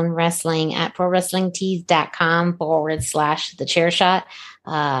Impact Zone Wrestling at prowrestlingtees.com/thechairshot.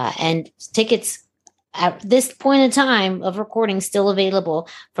 And tickets at this point in time of recording still available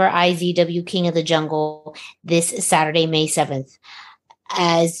for IZW King of the Jungle this Saturday, May 7th.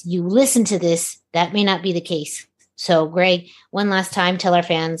 As you listen to this, that may not be the case. So, Greg, one last time, tell our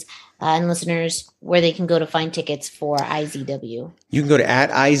fans and listeners where they can go to find tickets for IZW. You can go to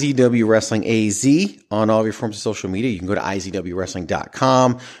 @IZW Wrestling AZ on all of your forms of social media. You can go to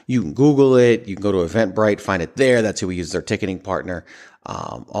IZWWrestling.com. You can Google it. You can go to Eventbrite, find it there. That's who we use as our ticketing partner,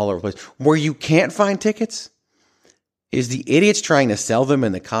 all over the place. Where you can't find tickets is the idiots trying to sell them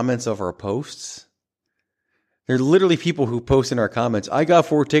in the comments of our posts. There are literally people who post in our comments, I got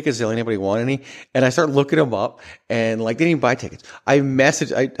 4 tickets. Does anybody want any? And I start looking them up and like they didn't even buy tickets. I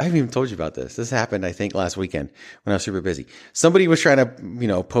haven't even told you about this. This happened, I think, last weekend when I was super busy. Somebody was trying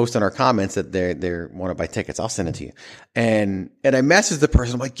to, post in our comments that they want to buy tickets. I'll send it to you. And I messaged the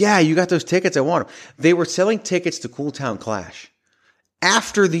person. I'm like, yeah, you got those tickets. I want them. They were selling tickets to Cool Town Clash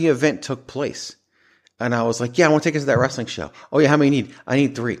after the event took place. And I was like, yeah, I want tickets to that wrestling show. Oh yeah, how many you need? I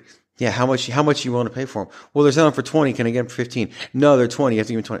need 3. Yeah, how much you willing to pay for them? Well, they're selling for 20. Can I get them for 15? No, they're 20. You have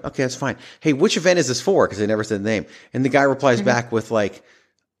to give me 20. Okay, that's fine. Hey, which event is this for? Because they never said the name. And the guy replies back with like,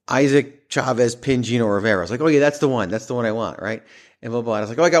 Isaac Chavez pin Gino Rivera. I was like, oh yeah, that's the one. That's the one I want, right? And blah, blah. And I was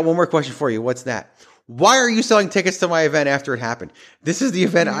like, oh, I got one more question for you. What's that? Why are you selling tickets to my event after it happened? This is the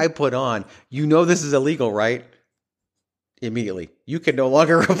event I put on. You know this is illegal, right? Immediately. You can no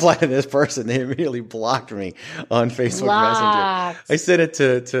longer reply to this person. They immediately blocked me on Facebook Messenger. I sent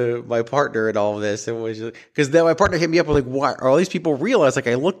it to my partner and all of this. It was because then my partner hit me up with like, why are all these people realize? Like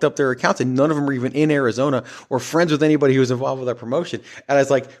I looked up their accounts and none of them are even in Arizona or friends with anybody who was involved with our promotion. And I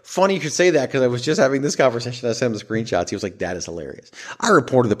was like, funny you should say that because I was just having this conversation. I sent him the screenshots. He was like, that is hilarious. I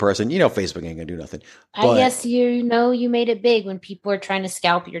reported the person. Facebook ain't gonna do nothing. But, I guess you made it big when people are trying to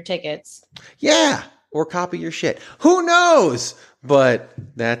scalp your tickets. Yeah. Or copy your shit. Who knows? But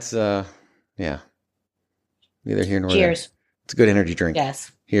that's, yeah. Neither here nor there. Cheers. It's a good energy drink.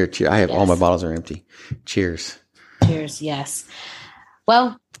 Yes. Here, cheers. I have all my bottles are empty. Cheers. Cheers, yes.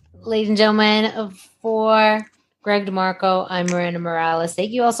 Well, ladies and gentlemen, for Greg DeMarco, I'm Miranda Morales.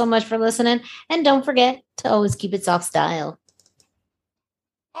 Thank you all so much for listening. And don't forget to always keep it soft style.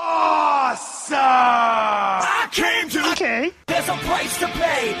 Awesome! I came to... Okay. There's a price to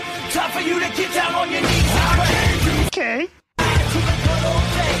pay. Time for you to get down on your knees. I came to... Okay. To the good old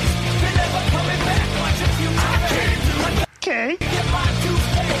days. They're never coming back. Watch a few I came to... Okay. Get my dues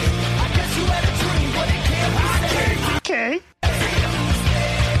paid. I guess you had a dream, but it can't be saved. Okay.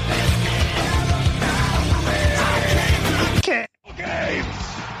 Okay. Games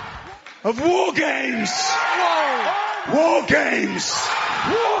of War Games. War Games.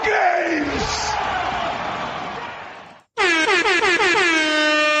 War Games.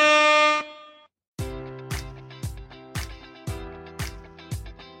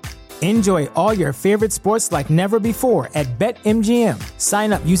 Enjoy all your favorite sports like never before at BetMGM.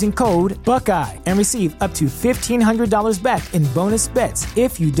 Sign up using code Buckeye and receive up to $1,500 back in bonus bets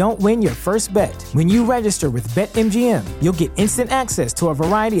if you don't win your first bet. When you register with BetMGM, you'll get instant access to a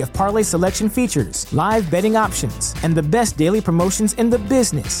variety of parlay selection features, live betting options, and the best daily promotions in the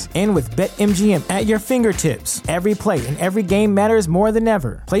business. And with BetMGM at your fingertips, every play and every game matters more than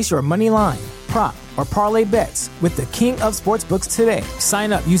ever. Place your money line, prop, or parlay bets with the king of sportsbooks today.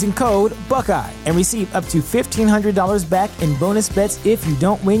 Sign up using code Buckeye and receive up to $1,500 back in bonus bets if you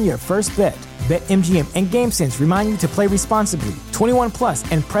don't win your first bet. BetMGM and GameSense remind you to play responsibly. 21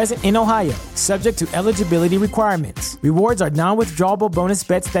 plus and present in Ohio, subject to eligibility requirements. Rewards are non-withdrawable bonus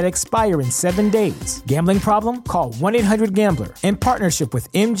bets that expire in 7 days. Gambling problem? Call 1-800-GAMBLER. In partnership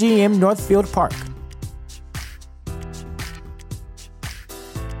with MGM Northfield Park.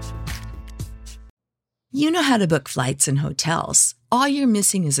 You know how to book flights and hotels. All you're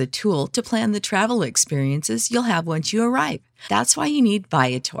missing is a tool to plan the travel experiences you'll have once you arrive. That's why you need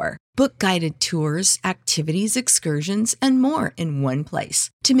Viator. Book guided tours, activities, excursions, and more in one place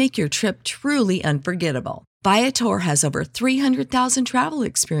to make your trip truly unforgettable. Viator has over 300,000 travel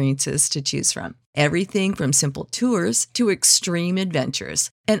experiences to choose from. Everything from simple tours to extreme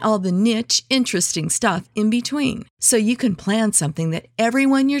adventures and all the niche, interesting stuff in between. So you can plan something that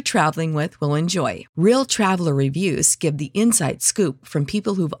everyone you're traveling with will enjoy. Real traveler reviews give the inside scoop from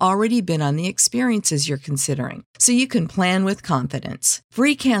people who've already been on the experiences you're considering. So you can plan with confidence.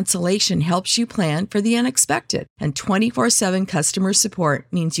 Free cancellation helps you plan for the unexpected. And 24/7 customer support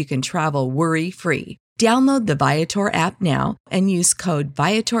means you can travel worry-free. Download the Viator app now and use code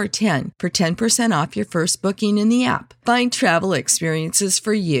Viator10 for 10% off your first booking in the app. Find travel experiences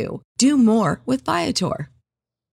for you. Do more with Viator.